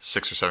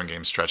 6 or 7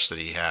 game stretch that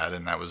he had,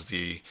 and that was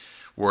the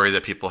worry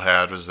that people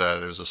had, was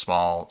that it was a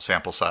small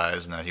sample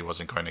size and that he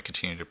wasn't going to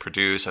continue to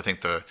produce. I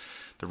think the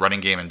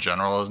running game in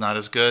general is not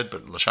as good,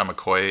 but LaShawn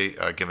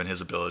McCoy, given his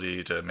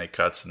ability to make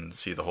cuts and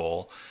see the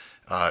hole,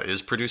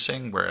 is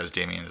producing, whereas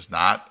Damian is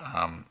not.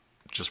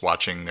 Just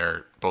watching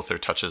both their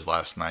touches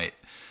last night,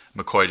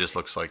 McCoy just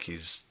looks like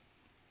he's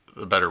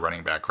the better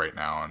running back right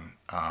now,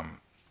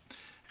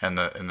 and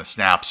the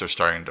snaps are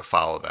starting to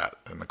follow that.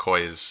 And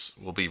McCoy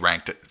will be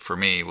ranked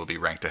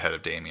ahead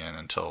of Damian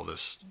until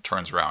this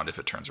turns around, if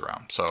it turns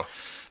around. So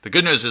the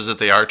good news is that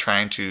they are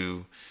trying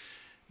to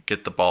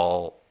get the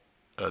ball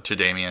to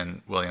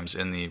Damian Williams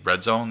in the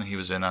red zone. He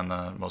was in on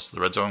most of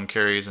the red zone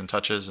carries and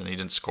touches, and he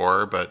didn't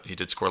score, but he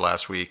did score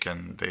last week,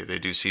 and they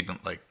do seem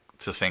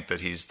to think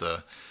that he's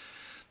the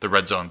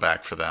red zone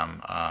back for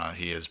them.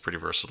 He is pretty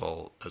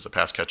versatile as a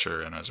pass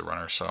catcher and as a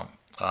runner, so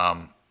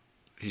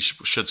he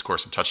should score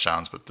some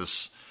touchdowns. But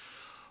this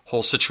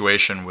whole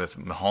situation with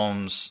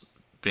Mahomes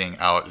being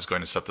out is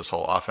going to set this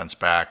whole offense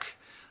back,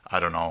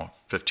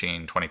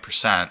 15,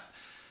 20%,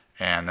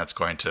 and that's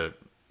going to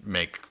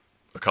make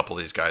a couple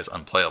of these guys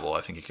unplayable.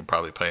 I think you can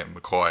probably play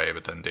McCoy,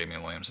 but then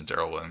Damian Williams and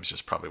Darrell Williams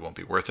just probably won't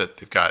be worth it.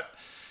 They've got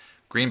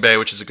Green Bay,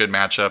 which is a good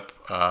matchup,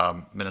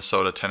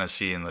 Minnesota,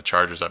 Tennessee, and the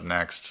Chargers up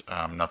next.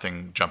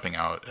 Nothing jumping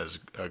out as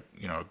a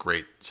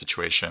great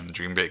situation.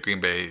 Green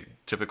Bay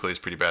typically is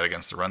pretty bad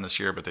against the run this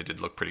year, but they did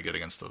look pretty good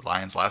against the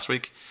Lions last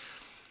week.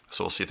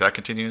 So we'll see if that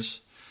continues.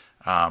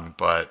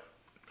 But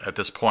at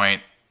this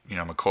point,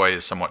 McCoy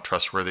is somewhat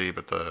trustworthy,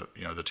 but the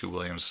two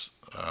Williams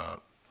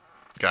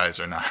guys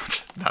are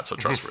not so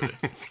trustworthy.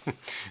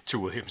 Two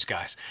Williams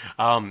guys.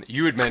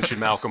 You had mentioned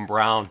Malcolm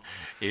Brown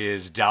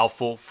is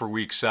doubtful for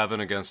Week 7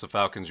 against the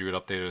Falcons. You had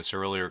updated us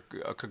earlier.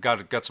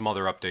 Got some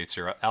other updates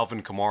here.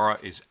 Alvin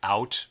Kamara is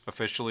out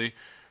officially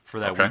for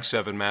that Week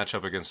 7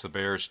 matchup against the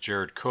Bears.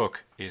 Jared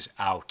Cook is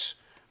out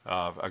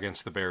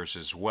against the Bears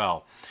as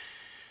well.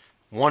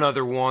 One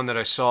other one that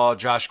I saw,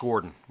 Josh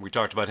Gordon. We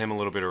talked about him a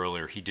little bit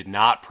earlier. He did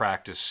not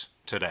practice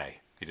today.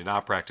 He did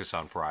not practice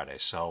on Friday,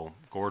 so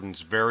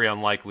Gordon's very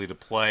unlikely to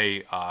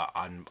play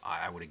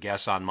I would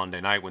guess, on Monday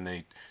night when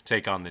they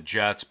take on the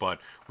Jets, but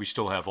we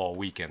still have all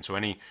weekend. So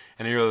any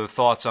other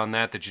thoughts on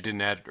that you didn't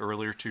add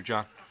earlier to,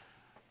 John?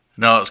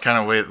 No, it's kind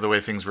of the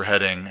way things were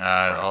heading.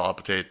 I'll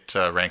update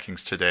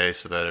rankings today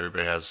so that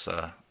everybody has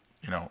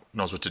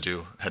knows what to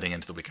do heading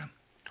into the weekend.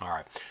 All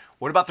right.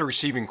 What about the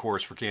receiving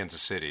corps for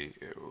Kansas City?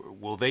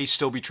 Will they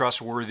still be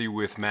trustworthy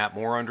with Matt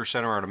Moore under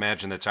center? I'd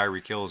imagine that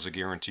Tyreek Hill is a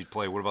guaranteed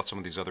play. What about some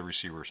of these other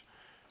receivers?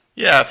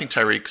 Yeah, I think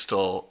Tyreek's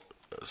still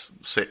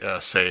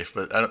safe,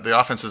 but the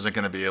offense isn't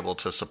going to be able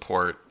to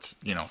support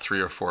 3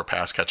 or 4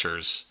 pass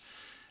catchers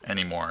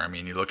anymore. I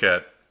mean, you look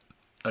at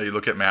you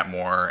look at Matt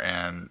Moore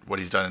and what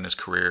he's done in his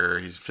career.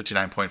 He's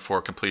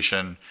 59.4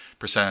 completion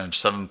percentage,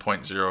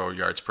 7.0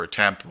 yards per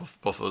attempt.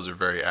 Both of those are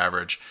very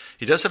average.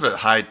 He does have a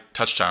high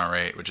touchdown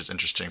rate, which is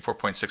interesting,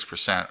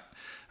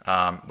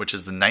 4.6%, which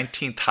is the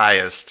 19th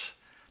highest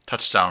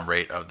touchdown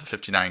rate of the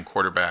 59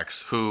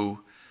 quarterbacks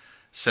who,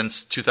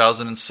 since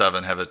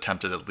 2007, have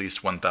attempted at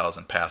least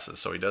 1,000 passes.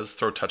 So he does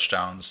throw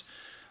touchdowns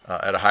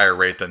at a higher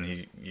rate than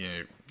he,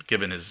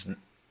 given his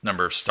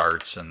number of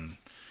starts and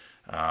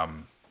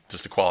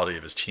just the quality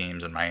of his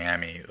teams in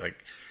Miami.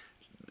 Like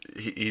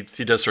he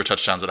does throw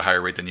touchdowns at a higher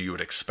rate than you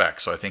would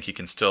expect. So I think he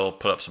can still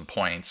put up some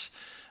points,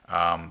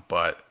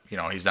 but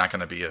he's not going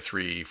to be a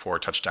 3-4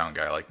 touchdown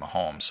guy like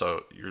Mahomes.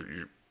 So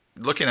you're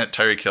looking at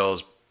Tyreek Hill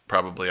as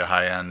probably a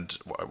high end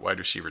wide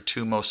receiver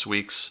 2 most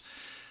weeks.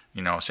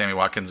 Sammy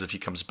Watkins, if he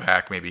comes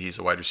back, maybe he's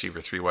a wide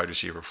receiver 3, wide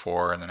receiver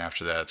 4, and then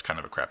after that it's kind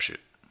of a crapshoot.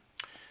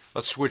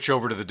 Let's switch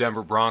over to the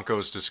Denver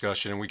Broncos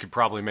discussion, and we could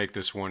probably make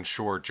this one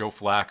short. Joe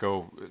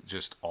Flacco,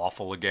 just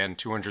awful again,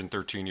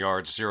 213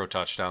 yards, 0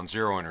 touchdowns,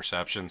 0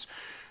 interceptions.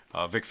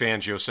 Vic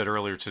Fangio said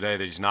earlier today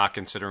that he's not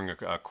considering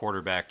a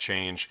quarterback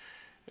change.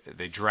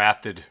 They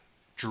drafted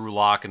Drew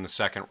Lock in the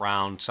second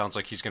round. Sounds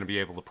like he's going to be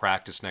able to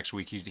practice next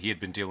week. He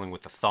had been dealing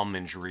with a thumb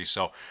injury,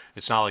 so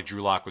it's not like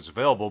Drew Lock was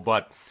available.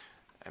 But,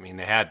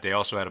 they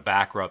also had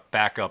a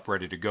backup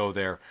ready to go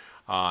there.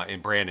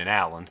 In Brandon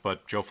Allen,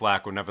 but Joe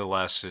Flacco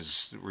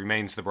nevertheless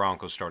remains the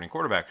Broncos starting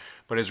quarterback.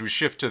 But as we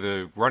shift to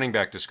the running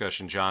back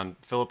discussion, John,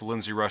 Phillip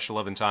Lindsay rushed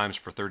 11 times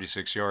for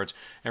 36 yards,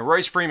 and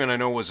Royce Freeman, I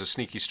know, was a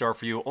sneaky start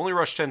for you. Only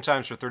rushed 10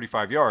 times for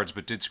 35 yards,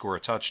 but did score a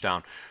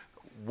touchdown.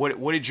 What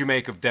did you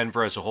make of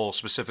Denver as a whole,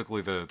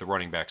 specifically the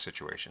running back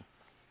situation?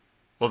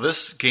 Well,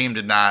 this game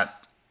did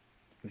not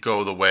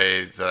go the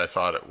way that I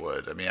thought it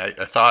would. I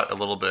thought a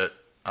little bit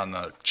on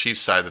the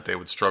Chiefs side that they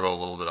would struggle a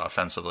little bit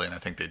offensively, and I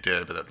think they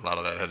did, but a lot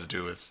of that had to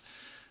do with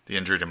the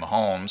injury to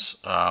Mahomes.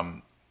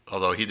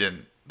 Although he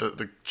didn't,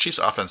 the Chiefs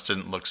offense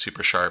didn't look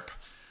super sharp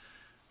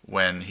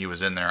when he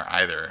was in there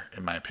either,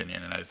 in my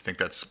opinion, and I think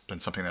that's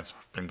been something that's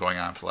been going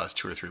on for the last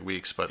 2 or 3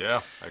 weeks. But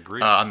yeah, I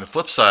agree. On the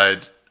flip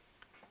side,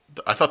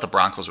 I thought the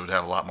Broncos would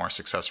have a lot more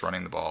success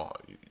running the ball.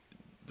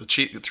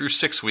 Through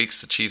 6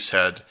 weeks, the Chiefs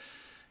had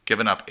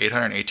given up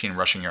 818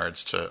 rushing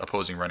yards to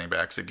opposing running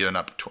backs. They'd given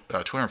up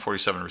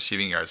 247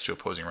 receiving yards to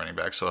opposing running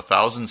backs. So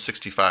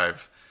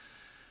 1,065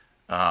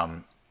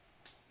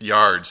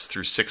 yards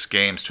through 6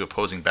 games to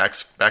opposing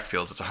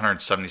backfields. It's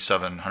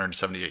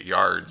 178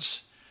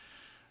 yards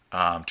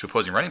to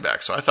opposing running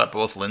backs. So I thought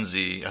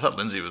Lindsay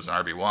was an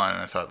RB1,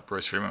 and I thought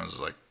Royce Freeman was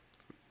like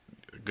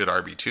a good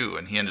RB2,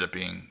 and he ended up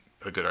being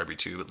a good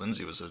RB2, but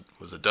Lindsay was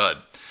a dud.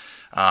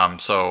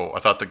 So I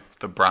thought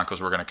the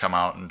Broncos were going to come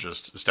out and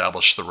just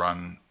establish the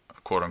run,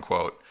 quote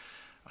unquote,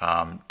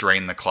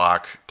 drain the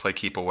clock, play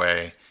keep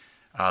away.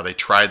 They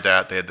tried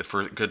that. They had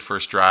the good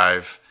first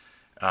drive,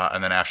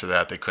 and then after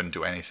that they couldn't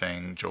do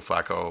anything. Joe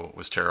Flacco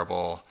was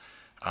terrible,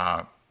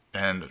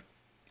 and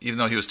even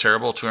though he was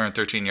terrible,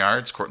 213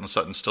 yards. Courtland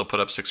Sutton still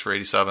put up 6 for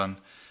 87.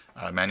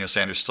 Emmanuel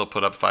Sanders still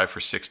put up 5 for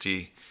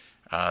 60.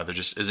 There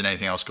just isn't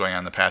anything else going on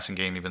in the passing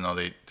game, even though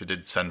they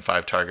did send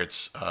 5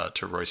 targets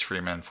to Royce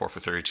Freeman, 4 for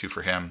 32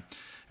 for him,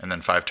 and then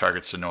 5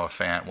 targets to Noah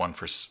Fant,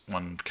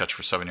 1 catch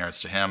for 7 yards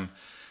to him.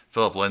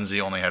 Phillip Lindsay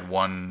only had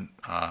 1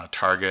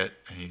 target,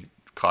 and he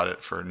caught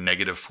it for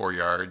 -4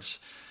 yards.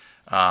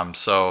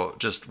 So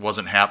just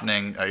wasn't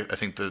happening. I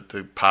think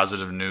the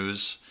positive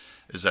news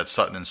is that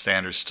Sutton and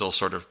Sanders still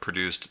sort of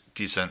produced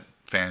decent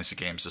fantasy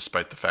games,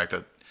 despite the fact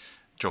that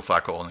Joe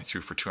Flacco only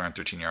threw for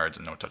 213 yards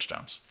and no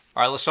touchdowns.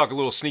 All right, let's talk a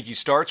little sneaky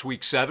starts.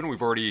 Week 7,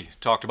 we've already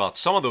talked about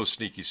some of those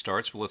sneaky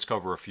starts, but let's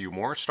cover a few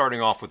more.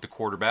 Starting off with the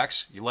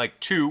quarterbacks. You like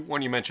 2,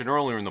 one you mentioned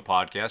earlier in the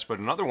podcast, but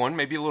another one,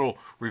 maybe a little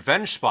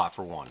revenge spot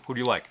for one. Who do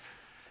you like?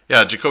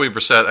 Yeah, Jacoby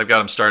Brissett. I've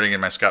got him starting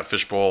in my Scott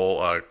Fishbowl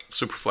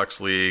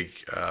Superflex League.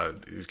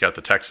 He's got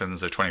the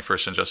Texans. They're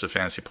 21st in adjusted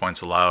fantasy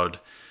points allowed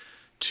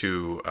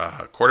to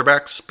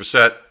quarterbacks.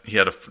 Brissett, he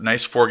had a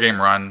nice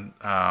 4-game run,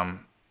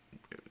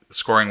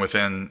 scoring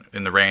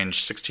in the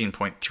range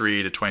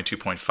 16.3 to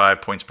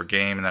 22.5 points per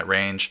game in that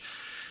range.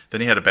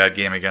 Then he had a bad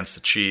game against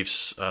the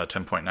Chiefs,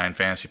 10.9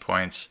 fantasy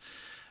points.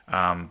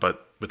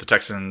 But with the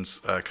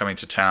Texans coming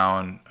to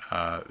town,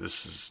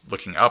 this is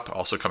looking up,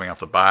 also coming off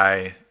the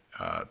bye.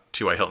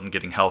 T.Y. Hilton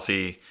getting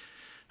healthy.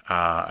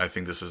 I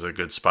think this is a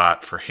good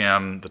spot for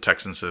him. The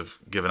Texans have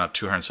given up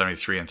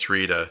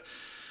 273 to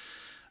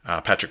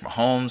Patrick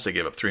Mahomes. They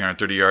gave up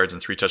 330 yards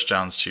and 3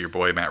 touchdowns to your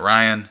boy Matt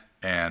Ryan,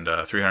 and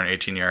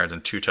 318 yards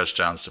and 2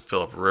 touchdowns to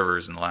Phillip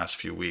Rivers in the last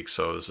few weeks.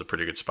 So this is a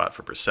pretty good spot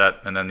for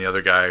Brissett. And then the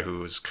other guy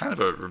who's kind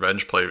of a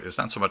revenge play, it's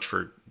not so much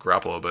for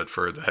Garoppolo, but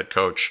for the head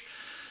coach,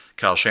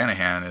 Kyle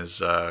Shanahan,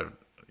 is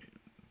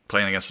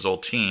playing against his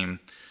old team.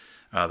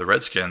 The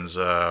Redskins,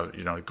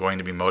 going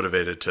to be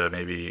motivated to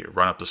maybe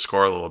run up the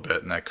score a little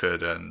bit, and that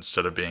could,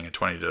 instead of being a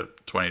 20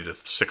 to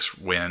 6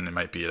 win, it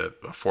might be a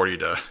 40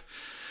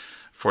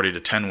 to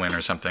 10 win or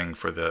something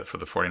for the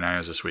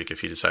 49ers this week if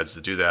he decides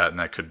to do that, and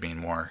that could mean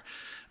more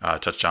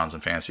touchdowns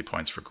and fantasy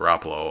points for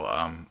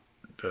Garoppolo.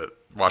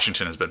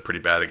 Washington has been pretty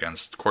bad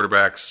against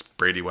quarterbacks.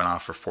 Brady went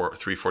off for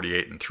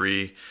 348 and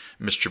 3.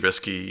 Mitch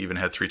Trubisky even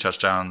had 3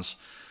 touchdowns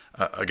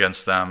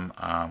against them.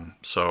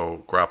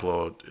 So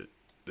Garoppolo,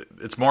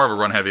 it's more of a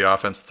run-heavy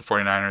offense with the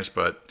 49ers,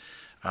 but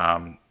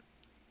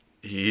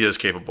he is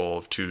capable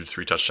of 2 to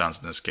 3 touchdowns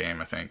in this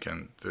game, I think,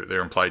 and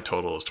their implied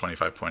total is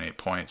 25.8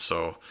 points.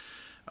 So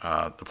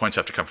the points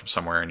have to come from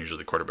somewhere, and usually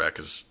the quarterback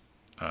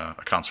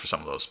accounts for some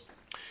of those.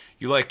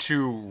 You like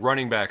 2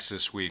 running backs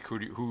this week.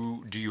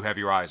 Who do you have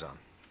your eyes on?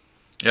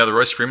 Yeah, the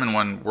Royce Freeman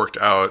one worked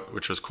out,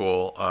 which was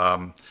cool.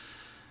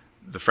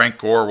 The Frank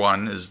Gore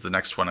one is the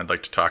next one I'd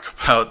like to talk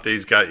about.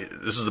 This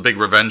is the big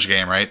revenge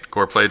game, right?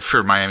 Gore played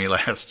for Miami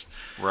last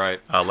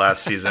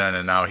season,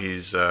 and now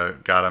he's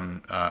got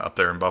him up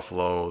there in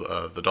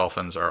Buffalo. The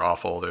Dolphins are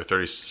awful. They're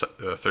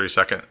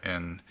 32nd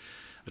in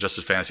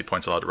adjusted fantasy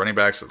points allowed to running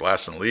backs, the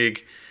last in the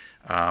league.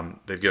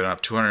 They've given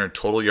up 200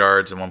 total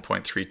yards and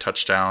 1.3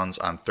 touchdowns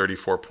on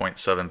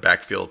 34.7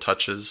 backfield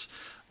touches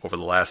over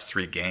the last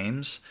 3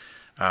 games.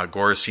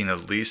 Gore has seen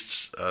at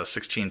least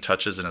 16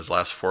 touches in his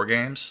last 4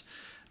 games.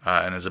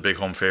 And as a big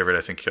home favorite,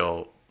 I think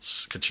he'll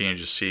continue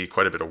to see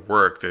quite a bit of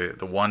work.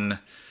 The one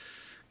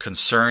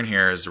concern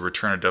here is the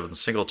return of Devin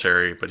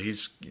Singletary, but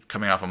he's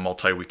coming off a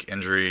multi-week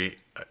injury.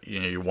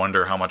 You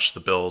wonder how much the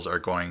Bills are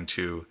going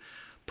to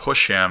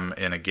push him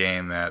in a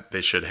game that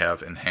they should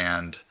have in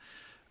hand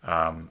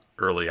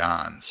early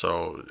on.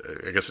 So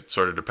I guess it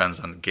sort of depends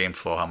on game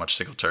flow, how much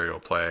Singletary will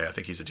play. I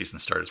think he's a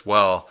decent start as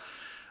well.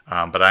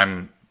 But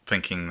I'm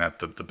thinking that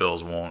the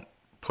Bills won't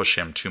push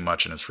him too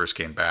much in his first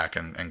game back,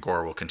 and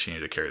Gore will continue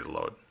to carry the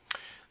load.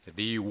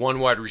 The one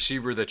wide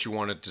receiver that you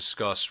want to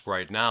discuss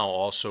right now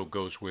also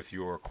goes with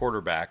your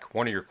quarterback,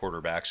 one of your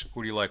quarterbacks.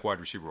 Who do you like wide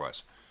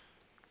receiver-wise?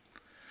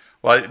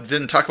 Well, I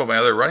didn't talk about my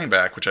other running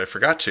back, which I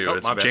forgot to.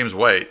 It's James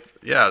White.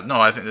 Yeah,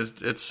 no, I think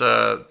it's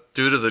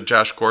due to the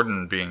Josh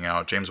Gordon being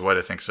out. James White,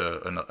 I think, is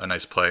a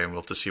nice play, and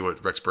we'll have to see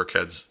what Rex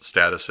Burkhead's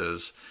status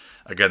is.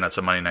 Again, that's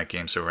a Monday night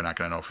game, so we're not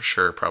going to know for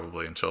sure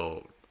probably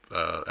until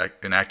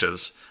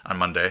inactives on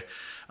Monday.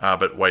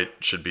 But White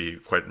should be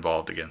quite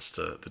involved against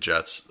the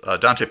Jets.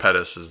 Dante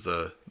Pettis is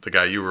the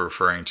guy you were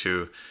referring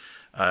to.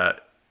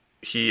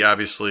 He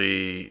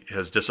obviously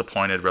has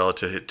disappointed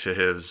relative to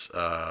his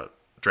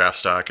draft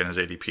stock and his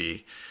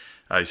ADP.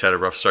 He's had a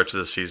rough start to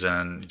the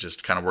season,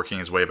 just kind of working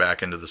his way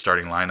back into the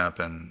starting lineup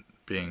and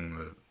being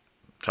the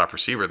top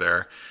receiver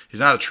there. He's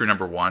not a true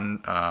number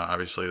 1.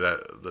 Obviously,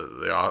 that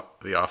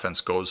the offense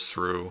goes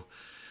through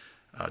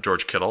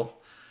George Kittle,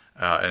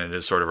 and it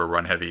is sort of a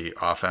run-heavy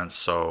offense,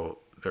 so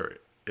there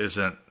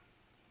isn't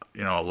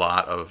a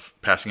lot of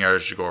passing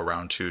yardage to go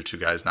around to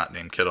guys not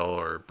named Kittle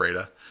or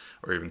Breda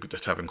or even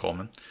Tevin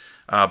Coleman.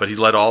 But he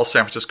led all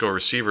San Francisco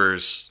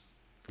receivers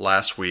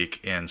last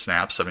week in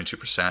snaps,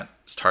 72%,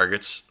 his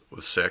targets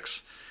with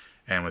 6,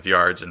 and with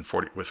yards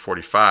with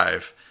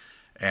 45.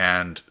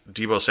 And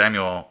Deebo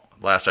Samuel,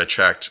 last I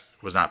checked,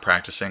 was not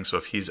practicing. So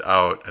if he's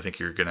out, I think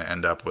you're going to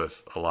end up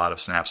with a lot of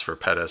snaps for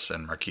Pettis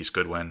and Marquise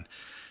Goodwin.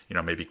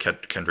 Maybe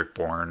Kendrick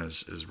Bourne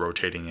is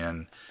rotating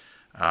in.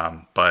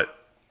 But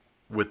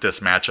with this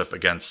matchup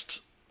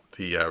against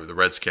the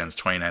Redskins,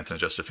 29th in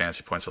adjusted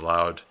fantasy points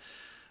allowed,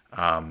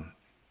 I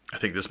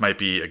think this might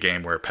be a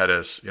game where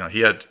Pettis,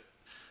 he had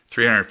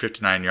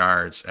 359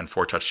 yards and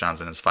 4 touchdowns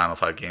in his final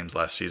 5 games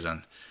last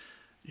season.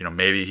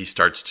 Maybe he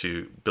starts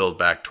to build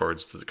back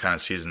towards the kind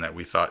of season that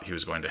we thought he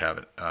was going to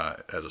have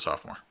as a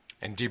sophomore.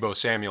 And Deebo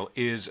Samuel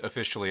is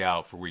officially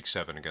out for Week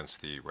 7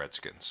 against the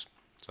Redskins.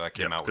 So that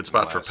came out. Good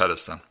spot for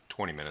Pettis then.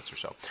 20 minutes or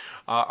so.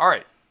 All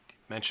right.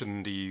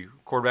 Mentioned the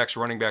quarterbacks,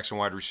 running backs, and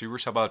wide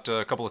receivers. How about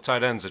a couple of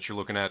tight ends that you're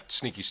looking at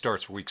sneaky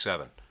starts for Week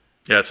 7?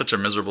 Yeah, it's such a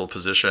miserable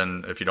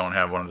position if you don't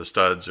have one of the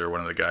studs or one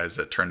of the guys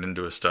that turned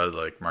into a stud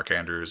like Mark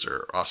Andrews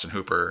or Austin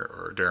Hooper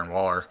or Darren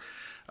Waller.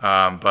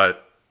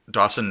 But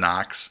Dawson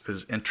Knox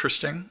is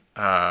interesting.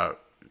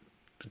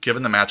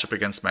 Given the matchup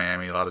against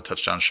Miami, a lot of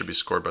touchdowns should be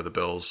scored by the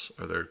Bills,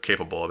 or they're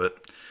capable of it.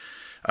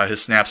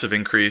 His snaps have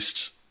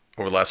increased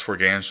over the last 4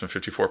 games from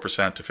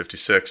 54% to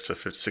 56% to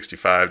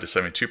 65% to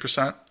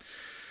 72%.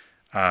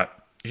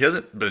 He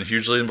hasn't been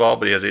hugely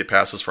involved, but he has 8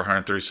 passes for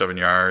 137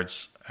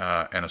 yards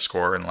and a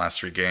score in the last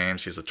 3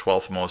 games. He's the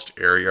 12th most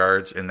air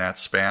yards in that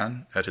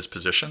span at his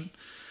position.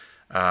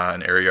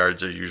 And air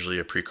yards are usually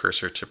a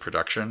precursor to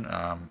production.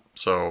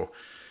 So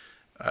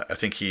I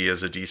think he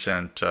is a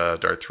decent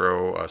dart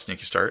throw,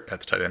 sneaky start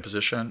at the tight end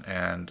position.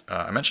 And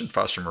I mentioned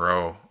Foster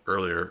Moreau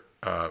earlier.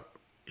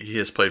 He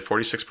has played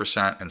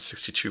 46% and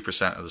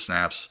 62% of the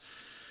snaps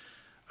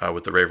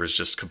with the Ravens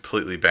just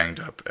completely banged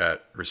up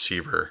at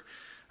receiver.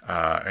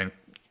 And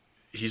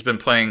he's been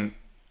playing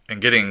and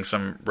getting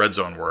some red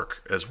zone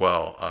work as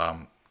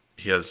well.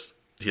 He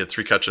had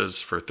 3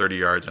 catches for 30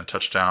 yards and a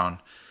touchdown,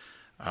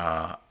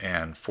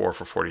 and 4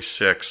 for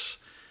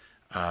 46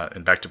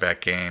 in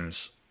back-to-back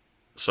games.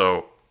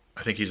 So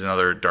I think he's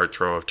another dart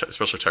throw,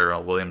 especially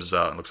Tyrell Williams is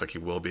out, and looks like he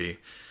will be.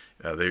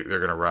 They're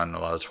going to run a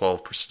lot of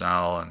 12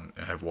 personnel and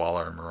have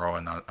Waller and Moreau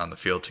on the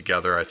field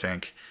together, I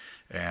think.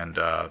 And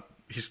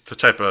he's the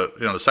type of,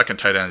 the second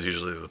tight end is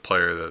usually the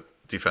player that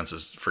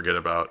defenses forget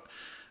about.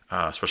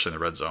 especially in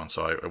the red zone.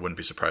 So I wouldn't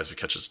be surprised if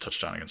he catches a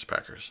touchdown against the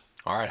Packers.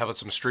 All right, how about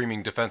some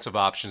streaming defensive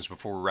options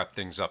before we wrap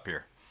things up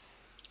here?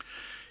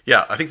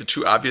 Yeah, I think the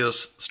two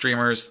obvious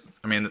streamers,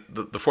 I mean,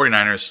 the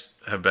 49ers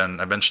have been,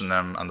 I mentioned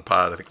them on the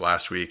pod, I think,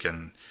 last week,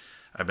 and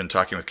I've been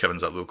talking with Kevin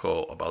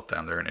Zatluko about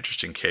them. They're an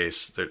interesting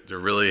case. They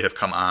really have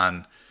come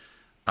on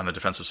the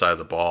defensive side of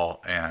the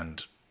ball,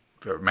 and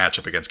their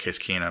matchup against Case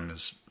Keenum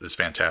is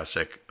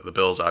fantastic. The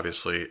Bills,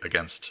 obviously,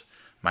 against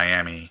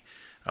Miami,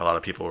 a lot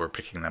of people were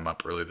picking them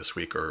up early this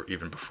week or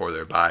even before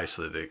their bye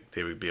so that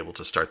they would be able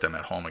to start them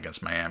at home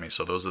against Miami.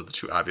 So those are the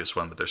two obvious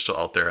ones, but they're still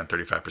out there on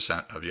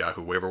 35% of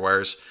Yahoo waiver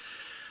wires.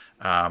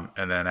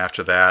 And then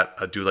after that,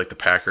 I do like the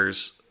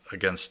Packers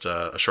against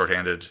a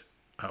shorthanded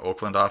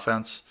Oakland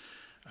offense.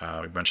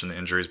 We mentioned the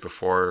injuries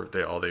before.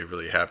 All they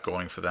really have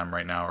going for them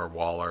right now are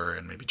Waller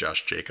and maybe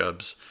Josh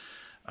Jacobs.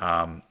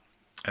 And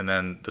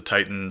then the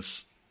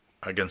Titans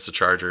against the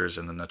Chargers,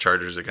 and then the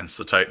Chargers against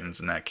the Titans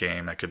in that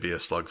game. That could be a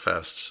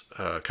slugfest,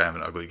 kind of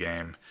an ugly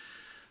game.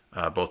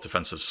 Both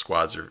defensive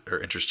squads are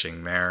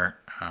interesting there.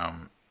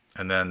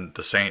 And then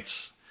the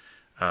Saints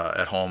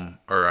at home,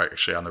 or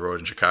actually on the road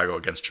in Chicago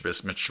against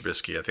Mitch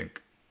Trubisky. I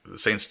think the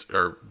Saints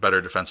are better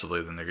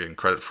defensively than they're getting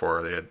credit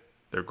for.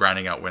 They're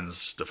grinding out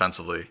wins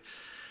defensively,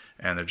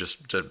 and they've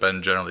just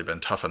generally been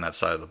tough on that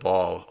side of the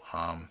ball.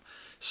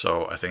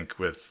 So I think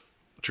with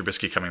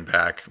Trubisky coming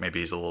back, maybe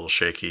he's a little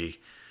shaky.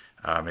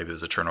 Maybe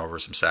there's a turnover,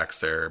 some sacks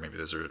there. Maybe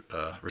there's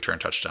a return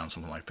touchdown,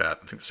 something like that.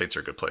 I think the Saints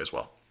are a good play as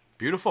well.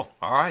 Beautiful.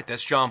 All right,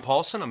 that's John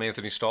Paulson. I'm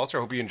Anthony Staltzer. I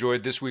hope you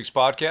enjoyed this week's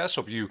podcast.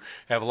 Hope you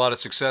have a lot of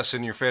success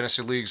in your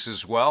fantasy leagues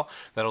as well.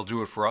 That'll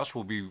do it for us.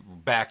 We'll be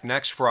back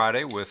next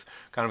Friday with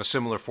kind of a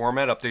similar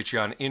format, update you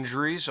on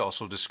injuries,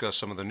 also discuss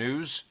some of the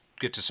news,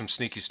 get to some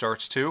sneaky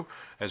starts too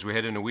as we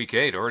head into week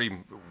 8. Already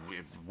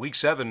week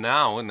 7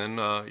 now, and then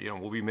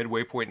we'll be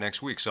midway point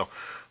next week. So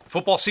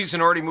football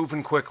season already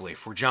moving quickly.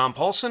 For John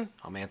Paulson,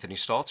 I'm Anthony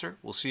Staltzer.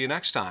 We'll see you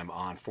next time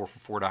on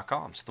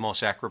 4for4.com. It's the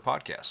most accurate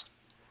podcast.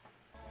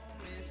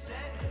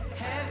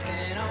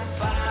 Heaven on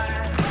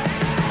fire.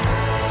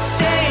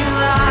 Same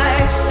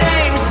life,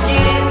 same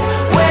skin.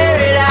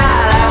 Wear it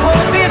out, I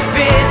hope it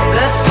fits.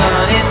 The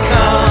sun is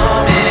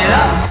coming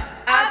up.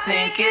 I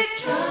think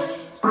it's time.